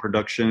handle on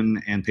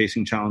production and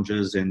pacing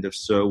challenges? And if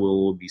so,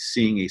 we'll be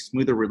seeing a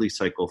smoother release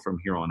cycle from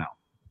here on out.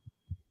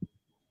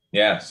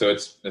 Yeah, so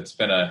it's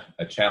been a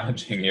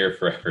challenging year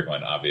for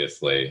everyone,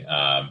 obviously.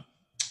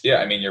 Yeah,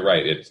 I mean, you're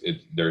right.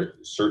 There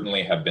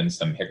certainly have been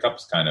some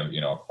hiccups kind of,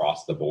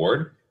 across the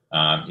board.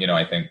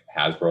 I think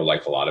Hasbro,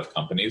 like a lot of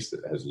companies,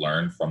 has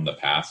learned from the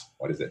past,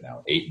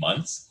 8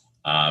 months?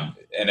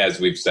 And as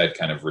we've said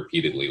kind of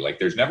repeatedly, like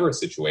there's never a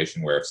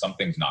situation where if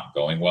something's not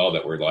going well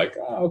that we're like,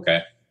 oh,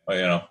 okay,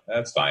 well,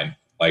 that's fine.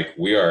 Like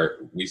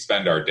we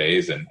spend our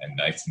days and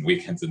nights and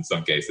weekends in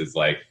some cases,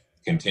 like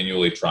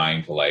continually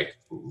trying to like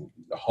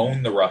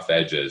hone the rough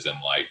edges and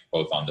like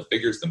both on the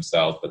figures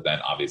themselves, but then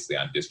obviously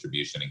on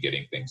distribution and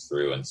getting things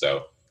through. And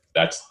so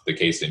that's the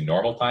case in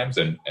normal times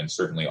and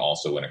certainly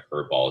also when a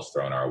curveball is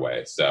thrown our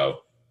way.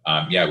 So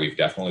yeah, we've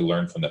definitely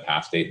learned from the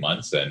past 8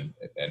 months and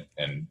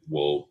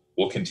we'll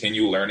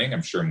continue learning.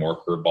 I'm sure more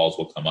curveballs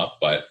will come up,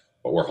 but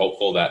we're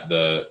hopeful that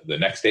the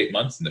next 8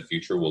 months in the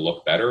future will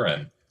look better.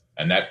 And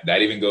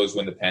that even goes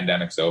when the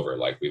pandemic's over.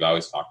 Like we've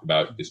always talked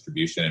about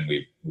distribution and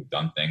we've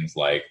done things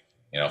like,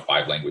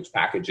 5-language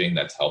packaging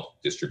that's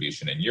helped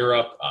distribution in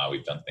Europe.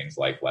 We've done things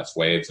like less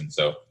waves. And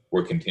so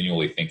we're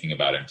continually thinking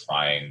about and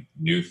trying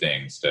new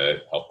things to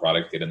help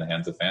product get in the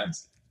hands of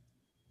fans.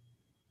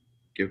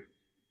 Thank you.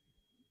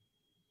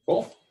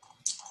 Cool.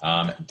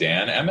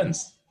 Dan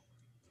Emmons.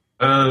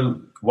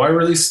 Why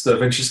release the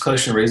Ventures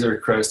Collection Razor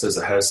Crest as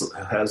a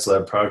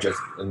HasLab project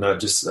and not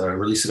just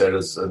release it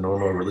as a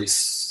normal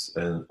release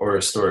or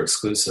a store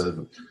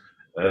exclusive?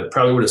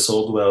 Probably would have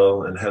sold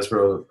well, and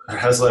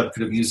HasLab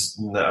could have used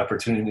the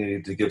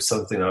opportunity to give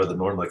something out of the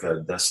norm, like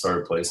a Death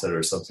Star playset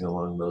or something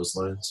along those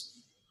lines.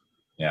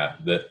 Yeah,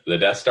 the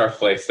Death Star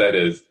playset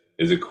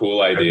is a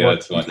cool idea.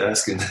 It's one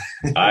asking.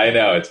 I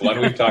know it's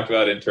one we've talked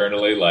about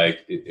internally.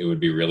 Like it would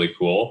be really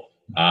cool.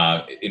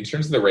 In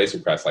terms of the Razor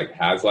Crest, like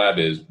HasLab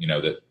is,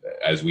 that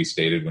as we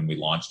stated when we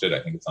launched it,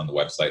 I think it's on the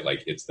website.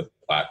 Like it's the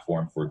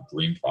platform for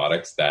dream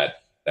products that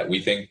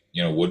we think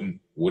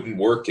wouldn't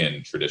work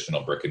in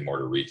traditional brick and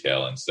mortar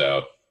retail. And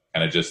so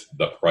kind of just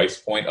the price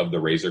point of the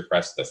Razor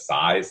Crest, the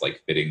size,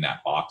 like fitting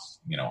that box,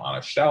 on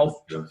a shelf,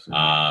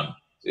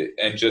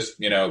 and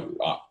just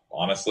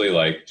honestly,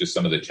 like just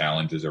some of the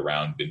challenges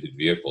around vintage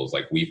vehicles.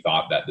 Like we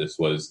thought that this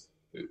was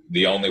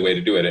the only way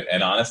to do it.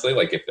 And honestly,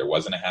 like if there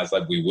wasn't a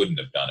HasLab, we wouldn't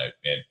have done it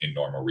in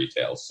normal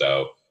retail.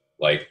 So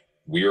like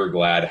we were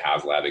glad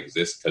HasLab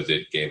exists because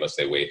it gave us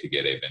a way to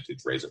get a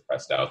vintage Razor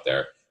Crest out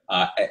there.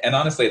 And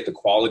honestly, at the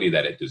quality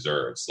that it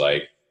deserves.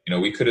 Like,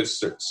 we could have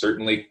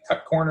certainly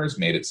cut corners,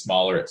 made it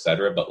smaller, et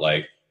cetera. But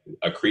like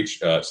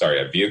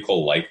a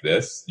vehicle like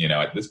this,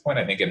 at this point,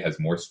 I think it has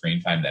more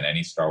screen time than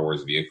any Star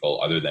Wars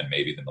vehicle other than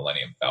maybe the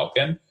Millennium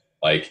Falcon.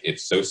 Like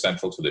it's so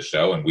central to the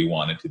show and we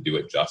wanted to do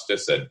it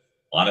justice. And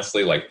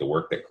honestly, like the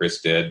work that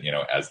Chris did,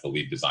 as the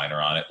lead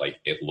designer on it, like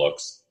it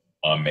looks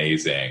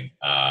amazing.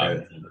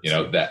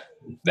 That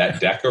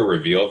Deca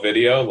reveal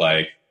video,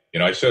 like,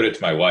 I showed it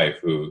to my wife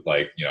who,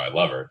 like, I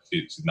love her.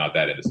 She's not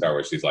that into Star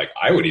Wars. She's like,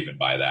 I would even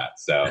buy that.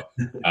 So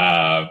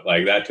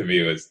like that to me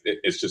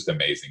it's just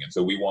amazing. And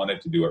so we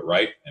wanted to do it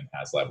right, and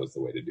HasLab was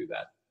the way to do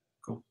that.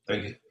 Cool.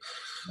 Thank you.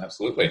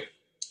 Absolutely.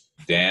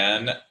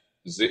 Dan,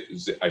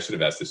 I should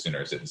have asked this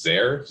sooner. Is it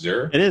Zer?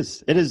 It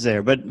is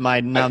Zer, but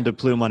my nom de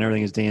plume on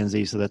everything is Dan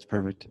Z, so that's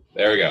perfect.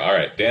 There we go. All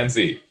right, Dan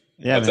Z.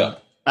 Yeah, what's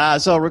up?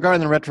 So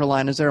regarding the retro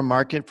line, is there a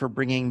market for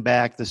bringing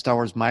back the Star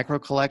Wars Micro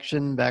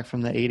Collection back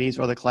from the 80s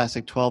or the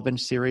classic 12-inch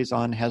series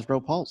on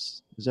Hasbro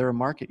Pulse? Is there a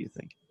market, you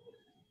think?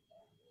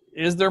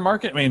 Is there a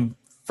market? I mean,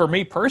 for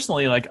me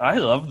personally, like, I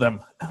love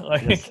them.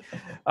 Like,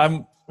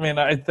 yes.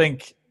 I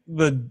think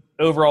the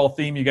overall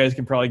theme you guys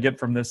can probably get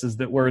from this is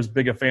that we're as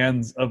big a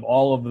fans of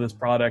all of this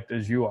product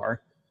as you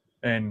are.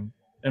 And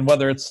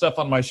whether it's stuff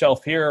on my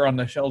shelf here or on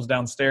the shelves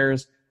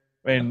downstairs,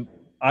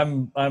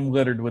 I'm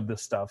littered with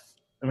this stuff.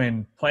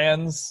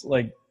 Plans,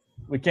 like,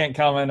 we can't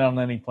comment on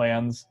any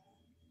plans.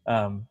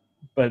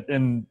 But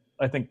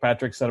I think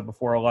Patrick said it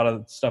before, a lot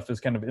of stuff is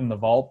kind of in the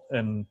vault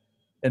and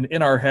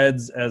in our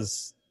heads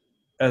as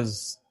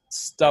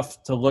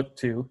stuff to look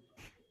to,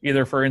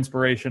 either for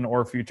inspiration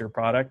or future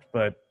product.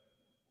 But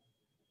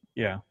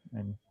yeah.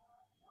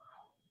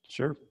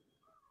 Sure.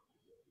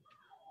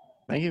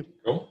 Thank you.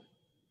 Cool.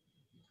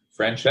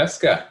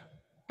 Francesca.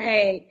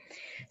 Hey.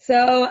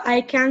 So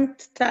I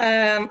can't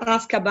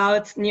ask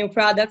about new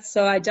products,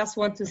 so I just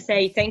want to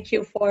say thank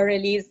you for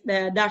release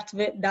the Darth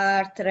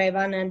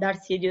Revan and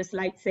Darth Sidious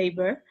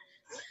lightsaber.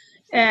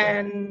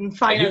 And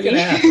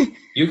finally,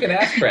 you can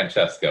ask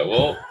Francesca.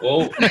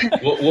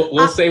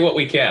 We'll say what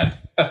we can.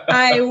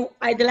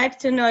 I'd like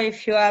to know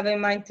if you have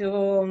in mind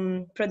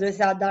to produce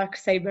a dark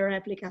saber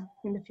replica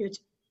in the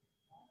future.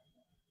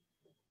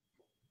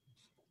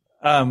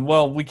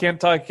 Well, we can't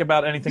talk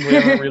about anything we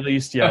haven't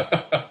released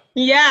yet.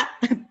 Yeah.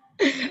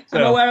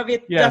 I'm aware of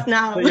it just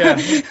now.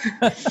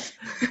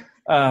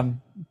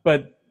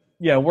 But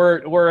yeah,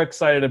 we're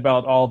excited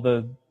about all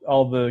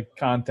the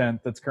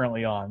content that's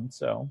currently on.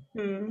 So,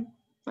 okay.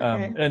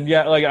 And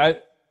yeah,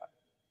 like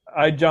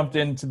I jumped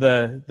into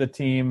the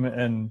team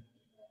and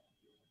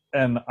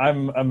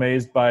I'm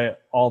amazed by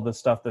all the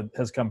stuff that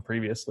has come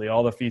previously,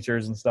 all the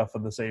features and stuff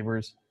of the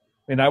sabers.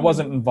 I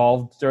wasn't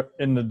involved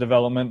in the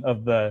development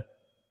of the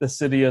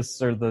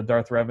Sidious or the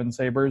Darth Revan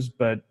sabers,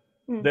 but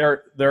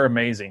they're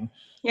amazing.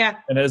 Yeah.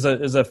 And as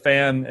a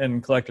fan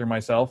and collector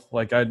myself,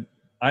 like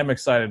I'm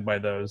excited by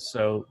those.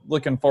 So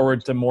looking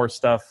forward to more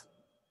stuff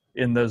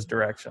in those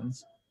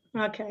directions.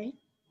 Okay.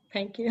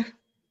 Thank you.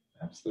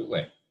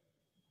 Absolutely.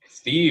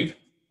 Steve.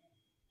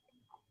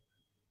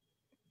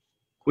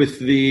 With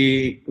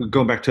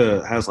going back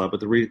to HasLab,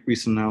 with the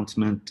recent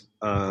announcement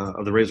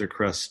of the Razor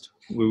Crest,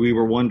 we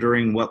were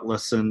wondering what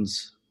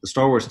lessons the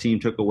Star Wars team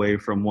took away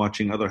from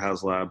watching other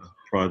HasLab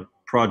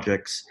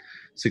projects,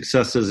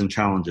 successes and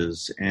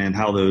challenges, and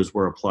how those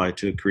were applied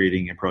to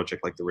creating a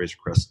project like the Razor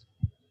Crest.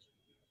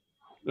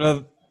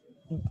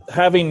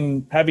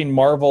 Having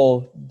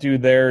Marvel do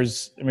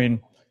theirs,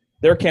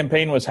 their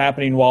campaign was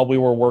happening while we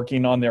were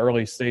working on the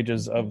early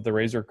stages of the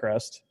Razor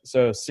Crest.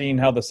 So seeing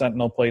how the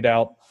Sentinel played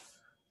out,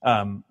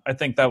 I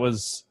think that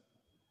was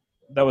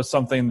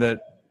something that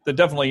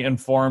definitely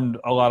informed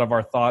a lot of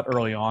our thought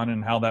early on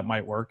and how that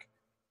might work.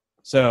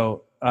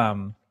 So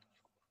I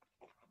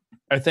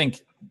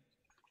think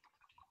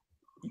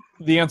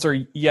the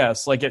answer,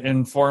 yes, like it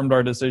informed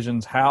our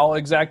decisions. How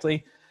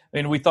exactly?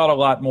 We thought a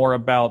lot more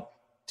about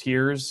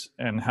tiers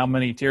and how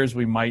many tiers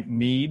we might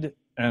need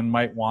and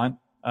might want.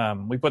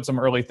 We put some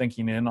early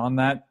thinking in on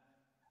that.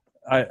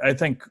 I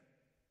think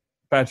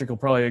Patrick will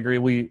probably agree.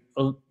 We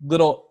a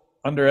little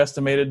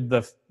underestimated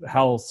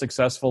how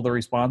successful the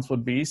response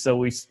would be. So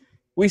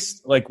we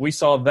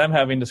saw them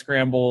having to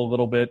scramble a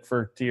little bit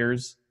for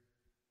tiers,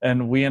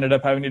 and we ended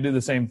up having to do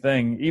the same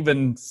thing.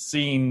 Even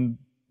seeing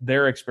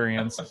their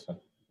experience,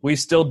 we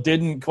still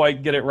didn't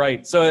quite get it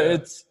right. So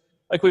it's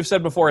like we've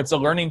said before, it's a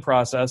learning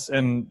process,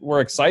 and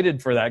we're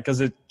excited for that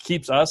because it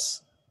keeps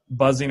us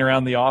buzzing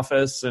around the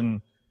office.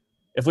 And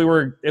if we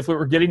were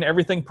getting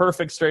everything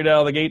perfect straight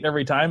out of the gate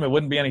every time, it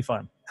wouldn't be any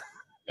fun.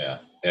 Yeah,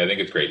 I think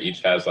it's great.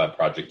 Each HasLab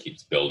project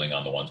keeps building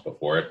on the ones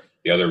before it.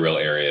 The other real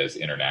area is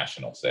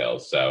international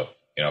sales. So,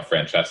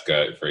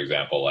 Francesca, for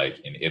example, like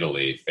in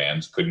Italy,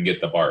 fans couldn't get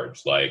the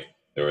barge. Like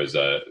there was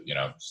a,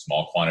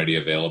 small quantity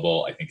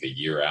available, I think a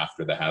year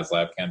after the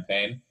HasLab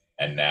campaign.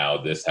 And now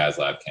this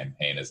HasLab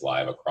campaign is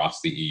live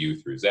across the EU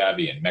through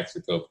Zavvi in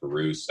Mexico,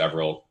 Peru,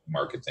 several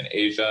markets in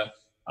Asia,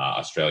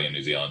 Australia,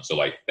 New Zealand. So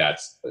like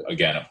that's,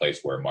 again, a place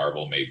where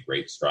Marvel made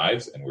great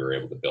strides, and we were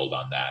able to build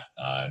on that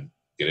and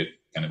get it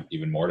kind of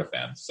even more to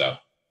fans. So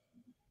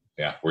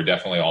yeah, we're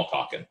definitely all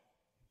talking.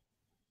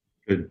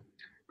 Good.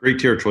 Great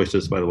tier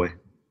choices, by the way.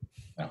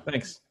 Oh,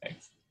 Thanks.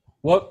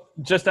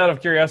 Just out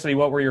of curiosity,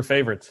 what were your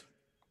favorites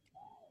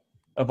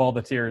of all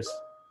the tiers?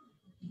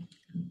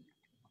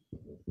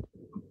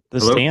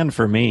 The stand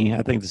for me.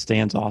 I think the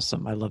stand's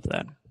awesome. I love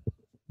that.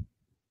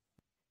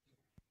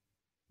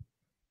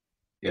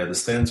 Yeah, the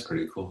stand's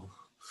pretty cool.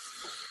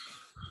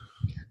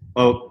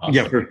 Oh, Awesome.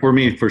 yeah, for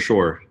me, for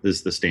sure, this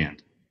is the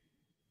stand.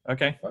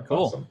 Okay, That's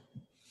cool. awesome.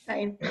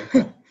 Fine.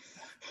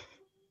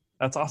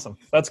 That's awesome.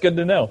 That's good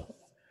to know.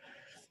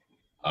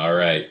 All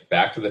right,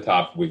 back to the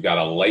top. We've got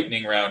a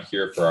lightning round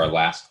here for our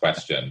last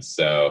question.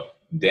 So,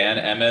 Dan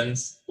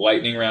Emmons,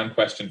 lightning round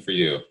question for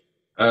you.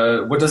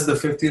 What does the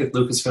 50th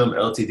Lucasfilm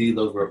Ltd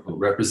logo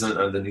represent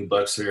on the new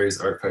Black Series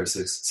Archive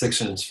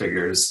 6-inch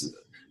figures?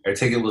 I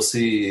take it we'll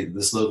see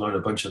this logo on a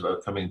bunch of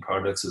upcoming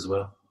products as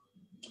well.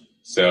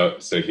 So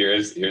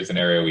here's an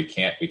area we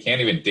can't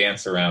even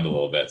dance around a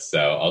little bit. So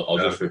I'll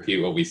just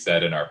repeat what we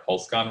said in our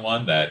PulseCon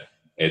one, that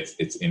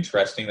it's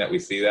interesting that we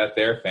see that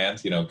there.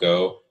 Fans,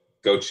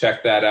 go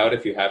check that out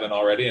if you haven't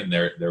already, and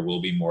there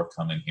will be more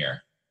coming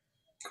here.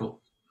 Cool.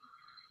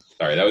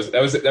 Sorry, that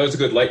was a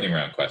good lightning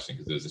round question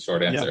because it was a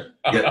short answer.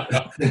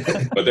 Yeah.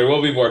 But there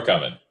will be more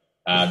coming.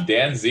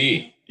 Dan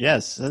Z.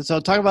 Yes.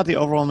 So talk about the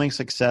overwhelming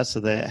success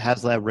of the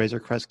HasLab Razor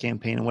Crest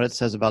campaign and what it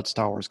says about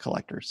Star Wars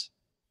collectors.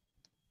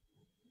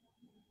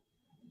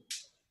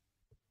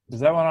 Is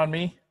that one on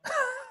me?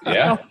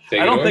 Yeah.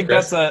 I don't think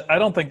that's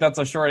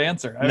a short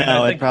answer. I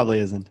think it probably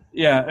isn't.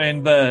 Yeah,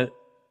 and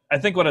I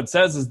think what it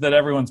says is that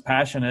everyone's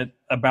passionate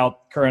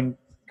about current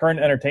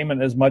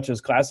entertainment as much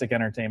as classic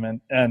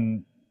entertainment,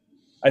 and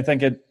I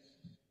think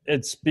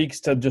it speaks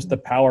to just the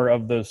power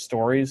of those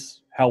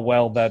stories, how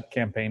well that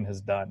campaign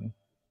has done.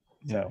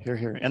 So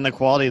Here. And the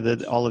quality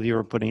that all of you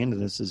are putting into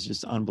this is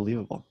just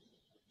unbelievable.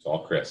 It's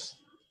all Chris.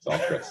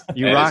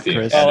 You rock,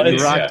 Chris. Well, you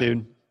rock,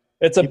 dude.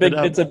 It's a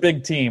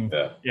big team.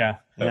 Yeah.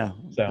 So.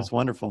 It's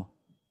wonderful.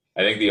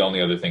 I think the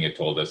only other thing it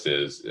told us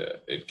is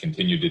it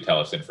continued to tell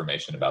us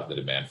information about the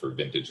demand for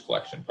vintage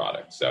collection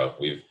products. So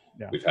we've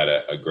had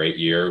a great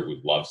year.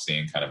 We've loved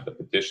seeing kind of the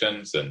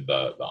petitions and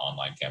the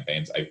online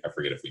campaigns. I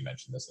forget if we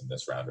mentioned this in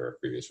this round or a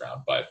previous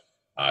round, but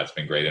it's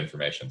been great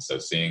information. So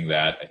seeing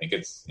that, I think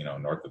it's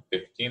north of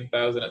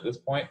 15,000 at this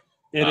point.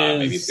 It is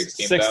maybe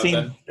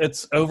 16,000.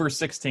 It's over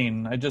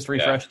 16. I just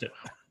refreshed it.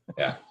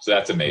 Yeah, so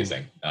that's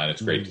amazing, and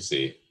it's great to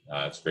see.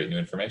 It's great new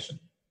information.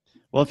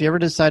 Well, if you ever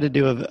decide to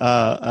do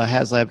a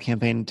HasLab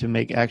campaign to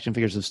make action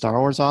figures of Star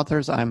Wars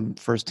authors, I'm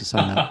first to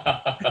sign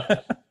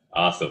up.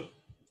 Awesome.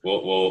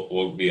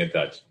 We'll be in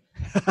touch.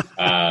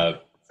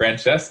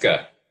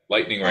 Francesca,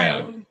 lightning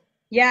round.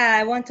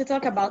 I want to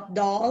talk about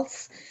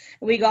dolls.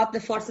 We got the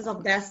Forces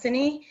of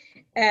Destiny.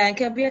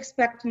 Can we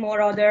expect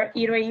more other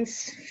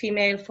earrings,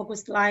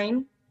 female-focused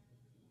line?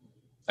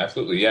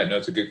 Absolutely. Yeah, no,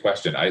 it's a good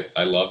question.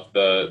 I love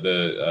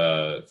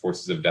the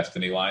Forces of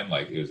Destiny line.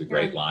 Like, it was a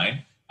great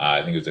line.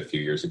 I think it was a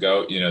few years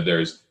ago.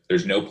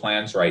 There's no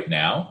plans right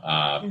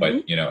now,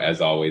 but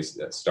as always,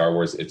 Star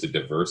Wars, it's a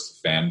diverse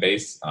fan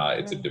base.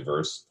 It's a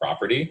diverse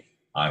property,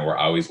 and we're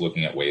always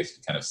looking at ways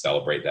to kind of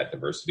celebrate that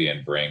diversity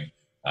and bring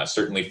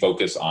certainly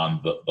focus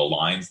on the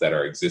lines that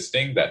are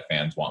existing that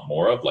fans want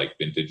more of, like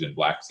vintage and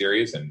Black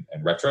Series and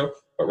retro.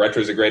 But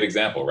retro is a great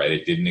example, right?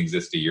 It didn't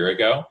exist a year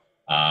ago.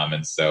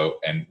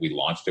 And we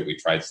launched it, we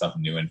tried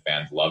something new and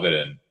fans love it.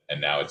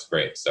 And now it's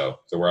great. So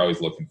we're always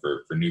looking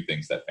for new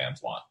things that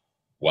fans want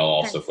while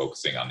also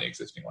focusing on the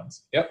existing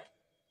ones. Yep.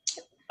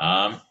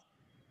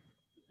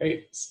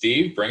 Hey,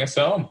 Steve, bring us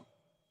home.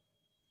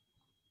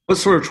 What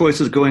sort of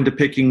choices go into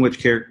picking which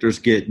characters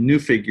get new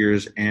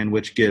figures and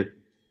which get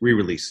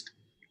re-released?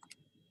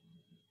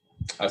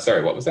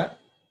 Sorry, what was that?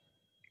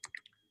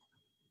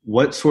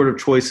 What sort of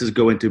choices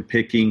go into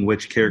picking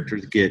which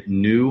characters get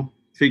new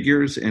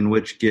figures and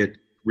which get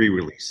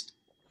re-released?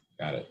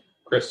 Got it.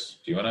 Chris,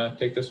 do you want to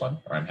take this one?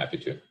 Or I'm happy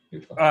to.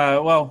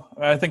 Well,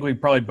 I think we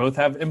probably both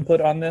have input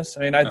on this.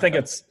 I mean, I think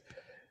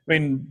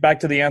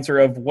back to the answer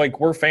of, like,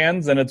 we're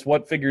fans and it's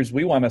what figures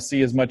we want to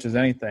see as much as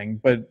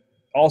anything. But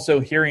also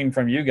hearing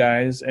from you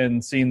guys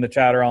and seeing the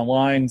chatter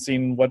online,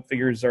 seeing what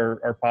figures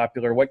are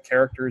popular, what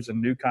characters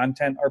and new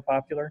content are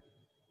popular.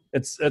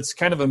 It's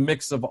kind of a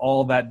mix of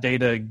all that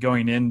data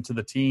going into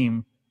the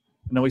team,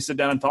 and then we sit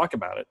down and talk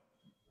about it.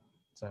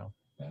 So,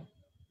 yeah,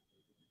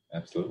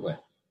 absolutely.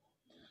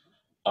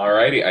 All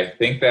righty, I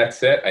think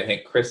that's it. I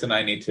think Chris and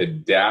I need to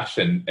dash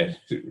and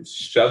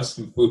shove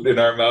some food in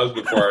our mouths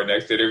before our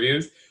next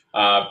interviews.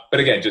 But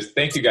again, just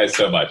thank you guys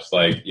so much.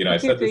 Like, I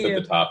said this at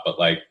the top, but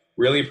like,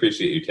 really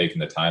appreciate you taking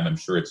the time. I'm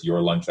sure it's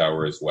your lunch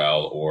hour as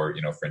well, or,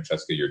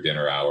 Francesca, your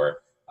dinner hour.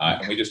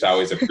 And we just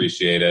always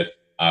appreciate it.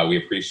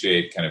 We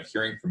appreciate kind of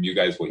hearing from you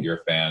guys what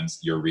your fans,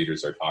 your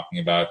readers are talking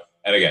about.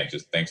 And again,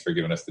 just thanks for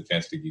giving us the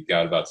chance to geek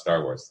out about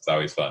Star Wars. It's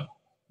always fun.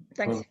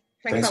 Thanks.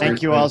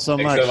 Thank you all so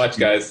much. Thanks so much,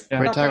 guys. Yeah.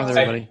 Great talking with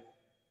everybody.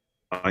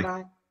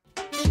 Bye.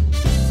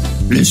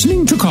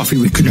 Listening to Coffee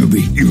with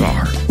Kenobi, you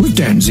are, with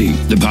Dan Z,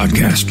 the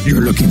podcast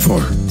you're looking for.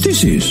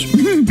 This is...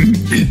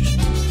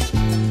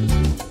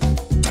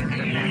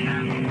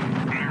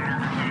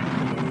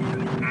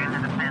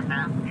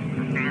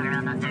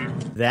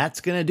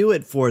 That's going to do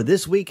it for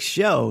this week's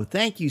show.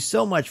 Thank you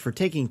so much for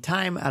taking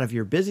time out of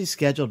your busy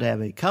schedule to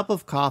have a cup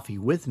of coffee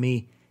with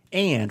me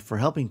and for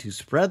helping to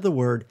spread the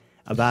word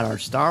about our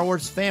Star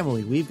Wars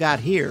family we've got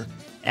here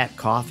at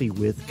Coffee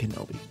with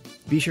Kenobi.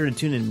 Be sure to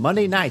tune in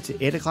Monday nights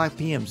at 8 o'clock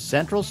p.m.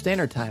 Central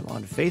Standard Time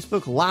on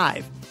Facebook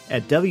Live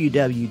at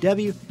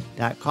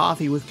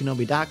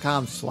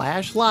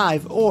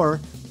www.coffeewithkenobi.com/live or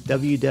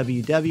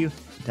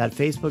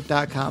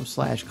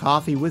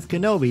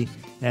www.facebook.com/coffeewithkenobi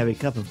and have a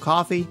cup of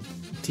coffee,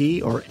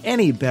 tea, or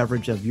any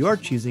beverage of your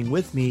choosing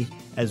with me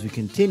as we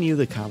continue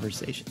the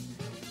conversation.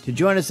 To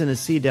join us in the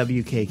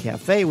CWK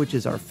Cafe, which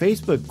is our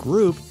Facebook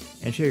group,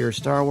 and share your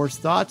Star Wars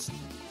thoughts,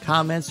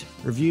 comments,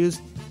 reviews,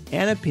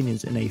 and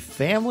opinions in a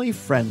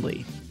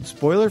family-friendly,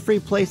 spoiler-free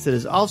place that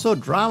is also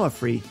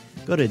drama-free,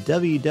 go to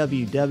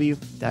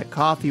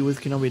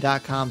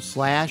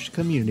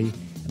www.coffeewithkenobi.com/community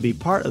and be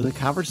part of the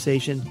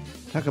conversation,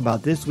 talk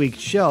about this week's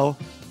show,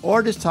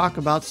 or just talk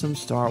about some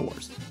Star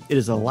Wars. It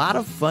is a lot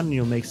of fun, and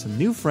you'll make some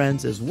new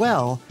friends as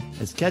well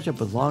as catch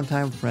up with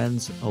longtime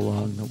friends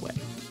along the way.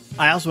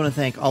 I also want to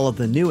thank all of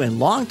the new and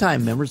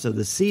longtime members of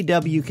the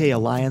CWK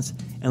Alliance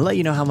and let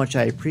you know how much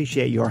I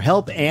appreciate your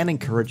help and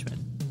encouragement.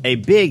 A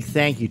big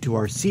thank you to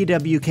our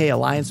CWK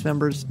Alliance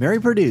members, Mary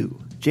Perdue,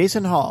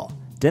 Jason Hall,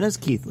 Dennis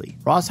Keithley,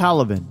 Ross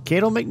Hollowin,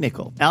 Cato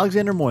McNichol,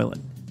 Alexander Moylan,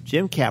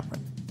 Jim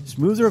Capron,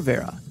 Smooth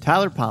Rivera,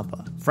 Tyler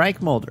Pompa,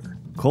 Frank Mulder,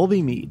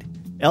 Colby Mead,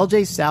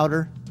 LJ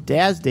Souter,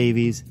 Daz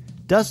Davies,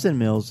 Dustin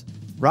Mills,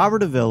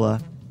 Robert Avila,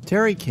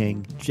 Terry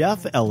King,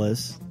 Jeff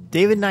Ellis,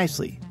 David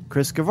Nicely,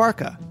 Chris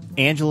Gavarka,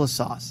 Angela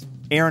Sauce,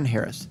 Aaron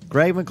Harris,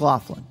 Greg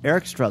McLaughlin,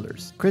 Eric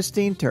Struthers,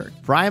 Christine Turk,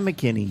 Brian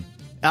McKinney,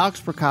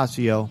 Alex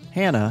Procasio,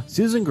 Hannah,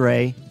 Susan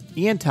Gray,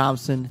 Ian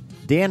Thompson,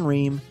 Dan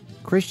Ream,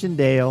 Christian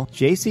Dale,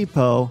 JC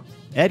Poe,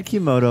 Ed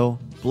Kimoto,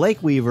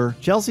 Blake Weaver,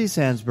 Chelsea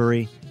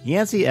Sansbury,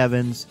 Yancey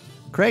Evans,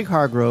 Craig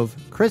Hargrove,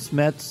 Chris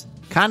Metz,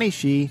 Connie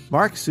Shee,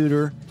 Mark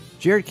Suter,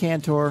 Jared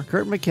Cantor,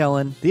 Kurt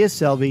McKellen, Thea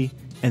Selby,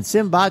 and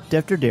Simbat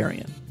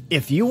Defterdarian.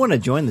 If you want to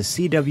join the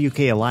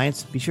CWK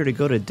Alliance, be sure to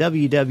go to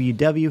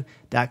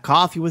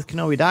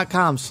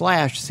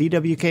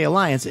www.coffeewithkenobi.com/CWK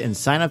Alliance and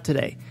sign up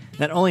today.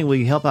 Not only will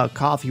you help out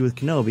Coffee with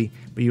Kenobi,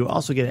 but you will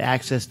also get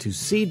access to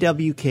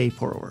CWK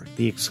Pour-Over,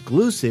 the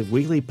exclusive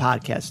weekly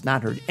podcast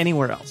not heard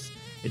anywhere else.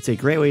 It's a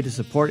great way to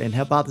support and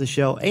help out the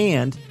show,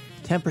 and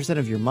 10%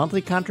 of your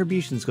monthly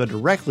contributions go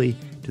directly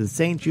to the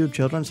St. Jude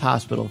Children's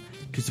Hospital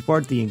to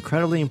support the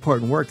incredibly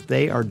important work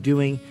they are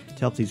doing to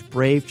help these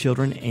brave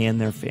children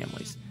and their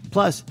families.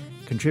 Plus,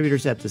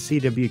 contributors at the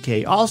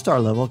CWK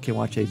All-Star level can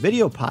watch a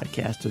video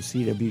podcast of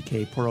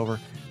CWK Pour-Over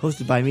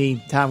hosted by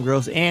me, Tom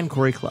Gross, and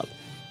Corey Clubb.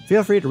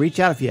 Feel free to reach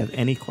out if you have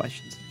any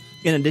questions.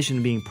 In addition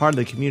to being part of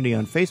the community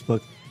on Facebook,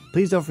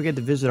 please don't forget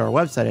to visit our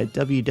website at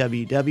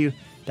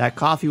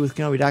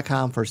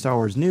www.coffeewithkenobi.com for Star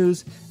Wars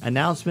news,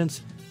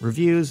 announcements,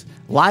 reviews,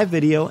 live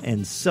video,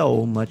 and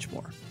so much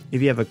more.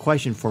 If you have a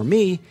question for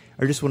me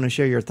or just want to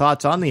share your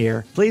thoughts on the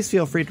air, please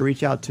feel free to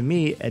reach out to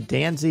me at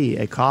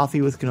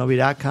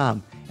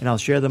danz@coffeewithkenobi.com, and I'll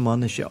share them on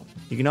the show.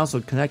 You can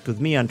also connect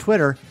with me on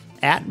Twitter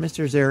at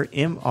Mr. Zer,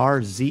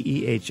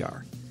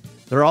 MRZEHR.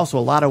 There are also a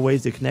lot of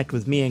ways to connect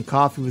with me and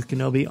Coffee with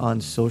Kenobi on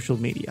social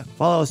media.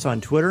 Follow us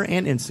on Twitter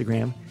and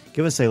Instagram.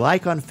 Give us a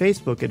like on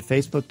Facebook at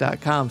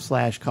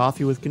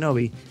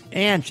facebook.com/coffeewithkenobi,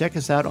 and check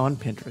us out on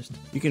Pinterest.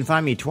 You can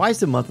find me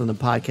twice a month on the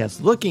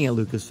podcast Looking at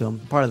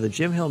Lucasfilm, part of the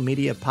Jim Hill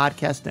Media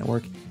Podcast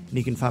Network, and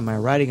you can find my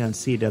writing on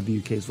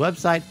CWK's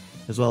website,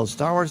 as well as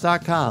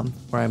StarWars.com,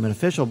 where I'm an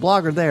official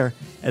blogger there,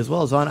 as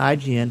well as on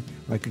IGN,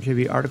 where I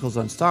contribute articles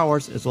on Star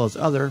Wars, as well as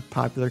other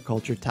popular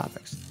culture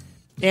topics.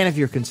 And if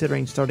you're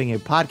considering starting a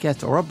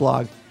podcast or a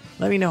blog,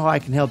 let me know how I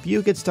can help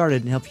you get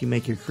started and help you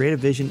make your creative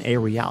vision a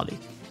reality.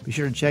 Be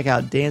sure to check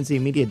out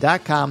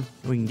danzmedia.com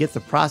and we can get the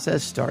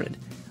process started.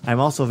 I'm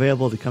also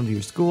available to come to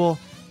your school,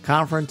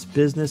 conference,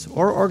 business,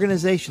 or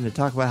organization to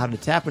talk about how to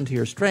tap into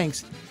your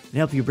strengths and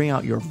help you bring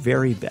out your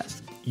very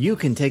best. You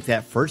can take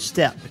that first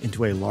step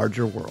into a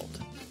larger world.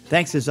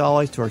 Thanks as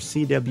always to our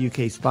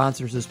CWK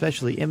sponsors,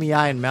 especially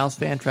MEI and Mouse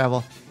Fan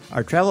Travel,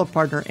 our travel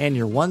partner and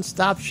your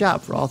one-stop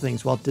shop for all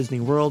things Walt Disney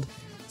World,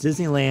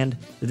 Disneyland,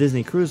 the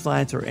Disney Cruise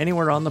Lines, or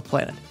anywhere on the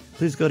planet.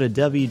 Please go to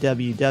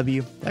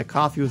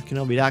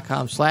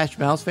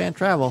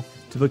www.coffeewithkenobi.com/mousefantravel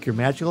to book your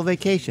magical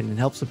vacation and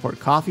help support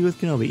Coffee with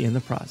Kenobi in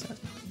the process.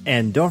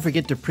 And don't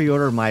forget to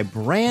pre-order my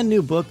brand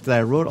new book that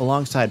I wrote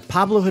alongside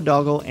Pablo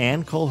Hidalgo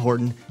and Cole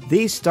Horton,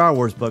 The Star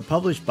Wars Book,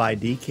 published by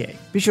DK.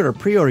 Be sure to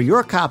pre-order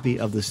your copy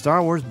of the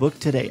Star Wars book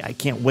today. I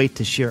can't wait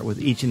to share it with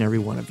each and every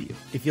one of you.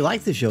 If you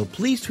like the show,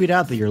 please tweet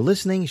out that you're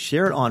listening,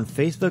 share it on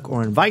Facebook,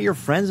 or invite your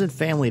friends and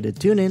family to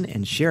tune in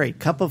and share a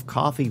cup of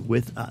coffee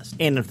with us.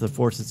 And if the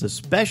Force is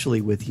especially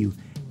with you,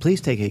 please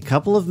take a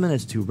couple of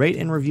minutes to rate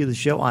and review the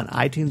show on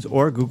iTunes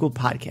or Google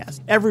Podcasts.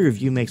 Every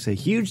review makes a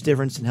huge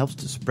difference and helps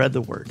to spread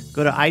the word.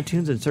 Go to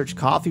iTunes and search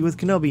Coffee with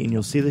Kenobi and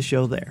you'll see the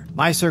show there.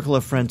 My circle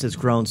of friends has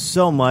grown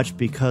so much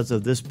because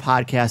of this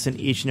podcast and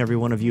each and every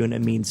one of you, and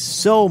it means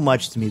so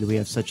much to me that we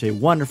have such a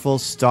wonderful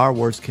Star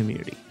Wars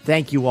community.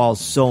 Thank you all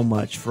so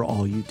much for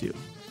all you do.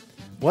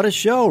 What a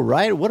show,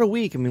 right? What a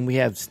week. I mean, we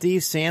have Steve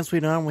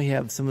Sansweet on. We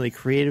have some of the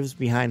creatives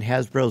behind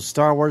Hasbro's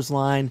Star Wars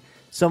line.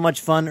 So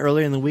much fun.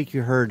 Earlier in the week,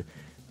 you heard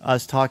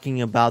us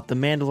talking about the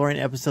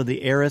Mandalorian episode,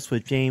 The Heiress,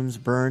 with James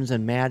Burns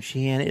and Matt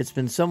Sheehan. It's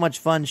been so much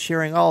fun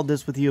sharing all of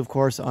this with you, of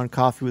course, on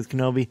Coffee with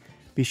Kenobi.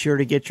 Be sure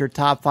to get your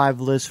top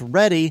 5 list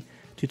ready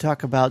to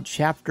talk about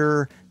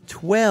Chapter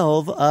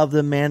 12 of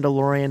The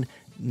Mandalorian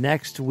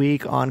next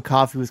week on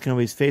Coffee with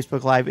Kenobi's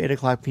Facebook Live, 8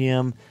 o'clock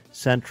p.m.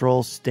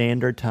 Central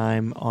Standard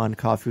Time on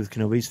Coffee with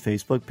Kenobi's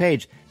Facebook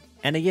page.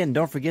 And again,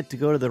 don't forget to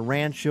go to the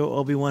Rancho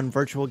Obi-Wan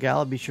Virtual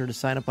Gala. Be sure to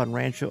sign up on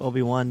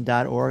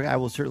ranchoobiwan.org. I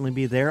will certainly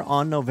be there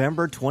on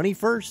November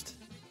 21st.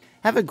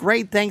 Have a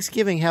great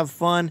Thanksgiving. Have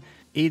fun.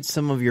 Eat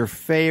some of your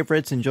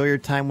favorites. Enjoy your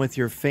time with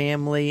your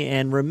family.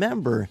 And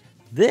remember,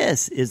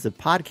 this is the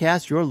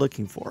podcast you're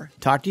looking for.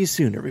 Talk to you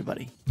soon,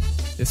 everybody.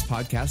 This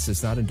podcast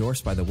is not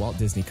endorsed by the Walt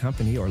Disney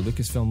Company or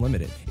Lucasfilm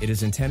Limited. It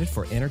is intended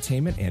for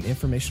entertainment and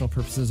informational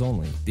purposes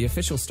only. The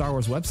official Star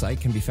Wars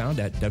website can be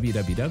found at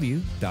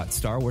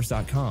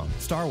www.starwars.com.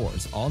 Star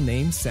Wars, all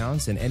names,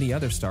 sounds, and any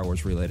other Star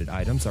Wars-related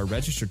items are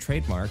registered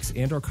trademarks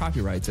and or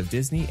copyrights of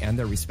Disney and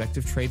their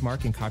respective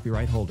trademark and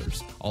copyright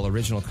holders. All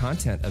original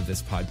content of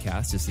this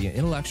podcast is the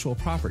intellectual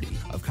property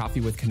of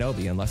Coffee with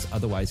Kenobi unless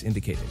otherwise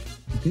indicated.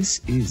 This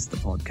is the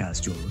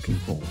podcast you're looking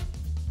for.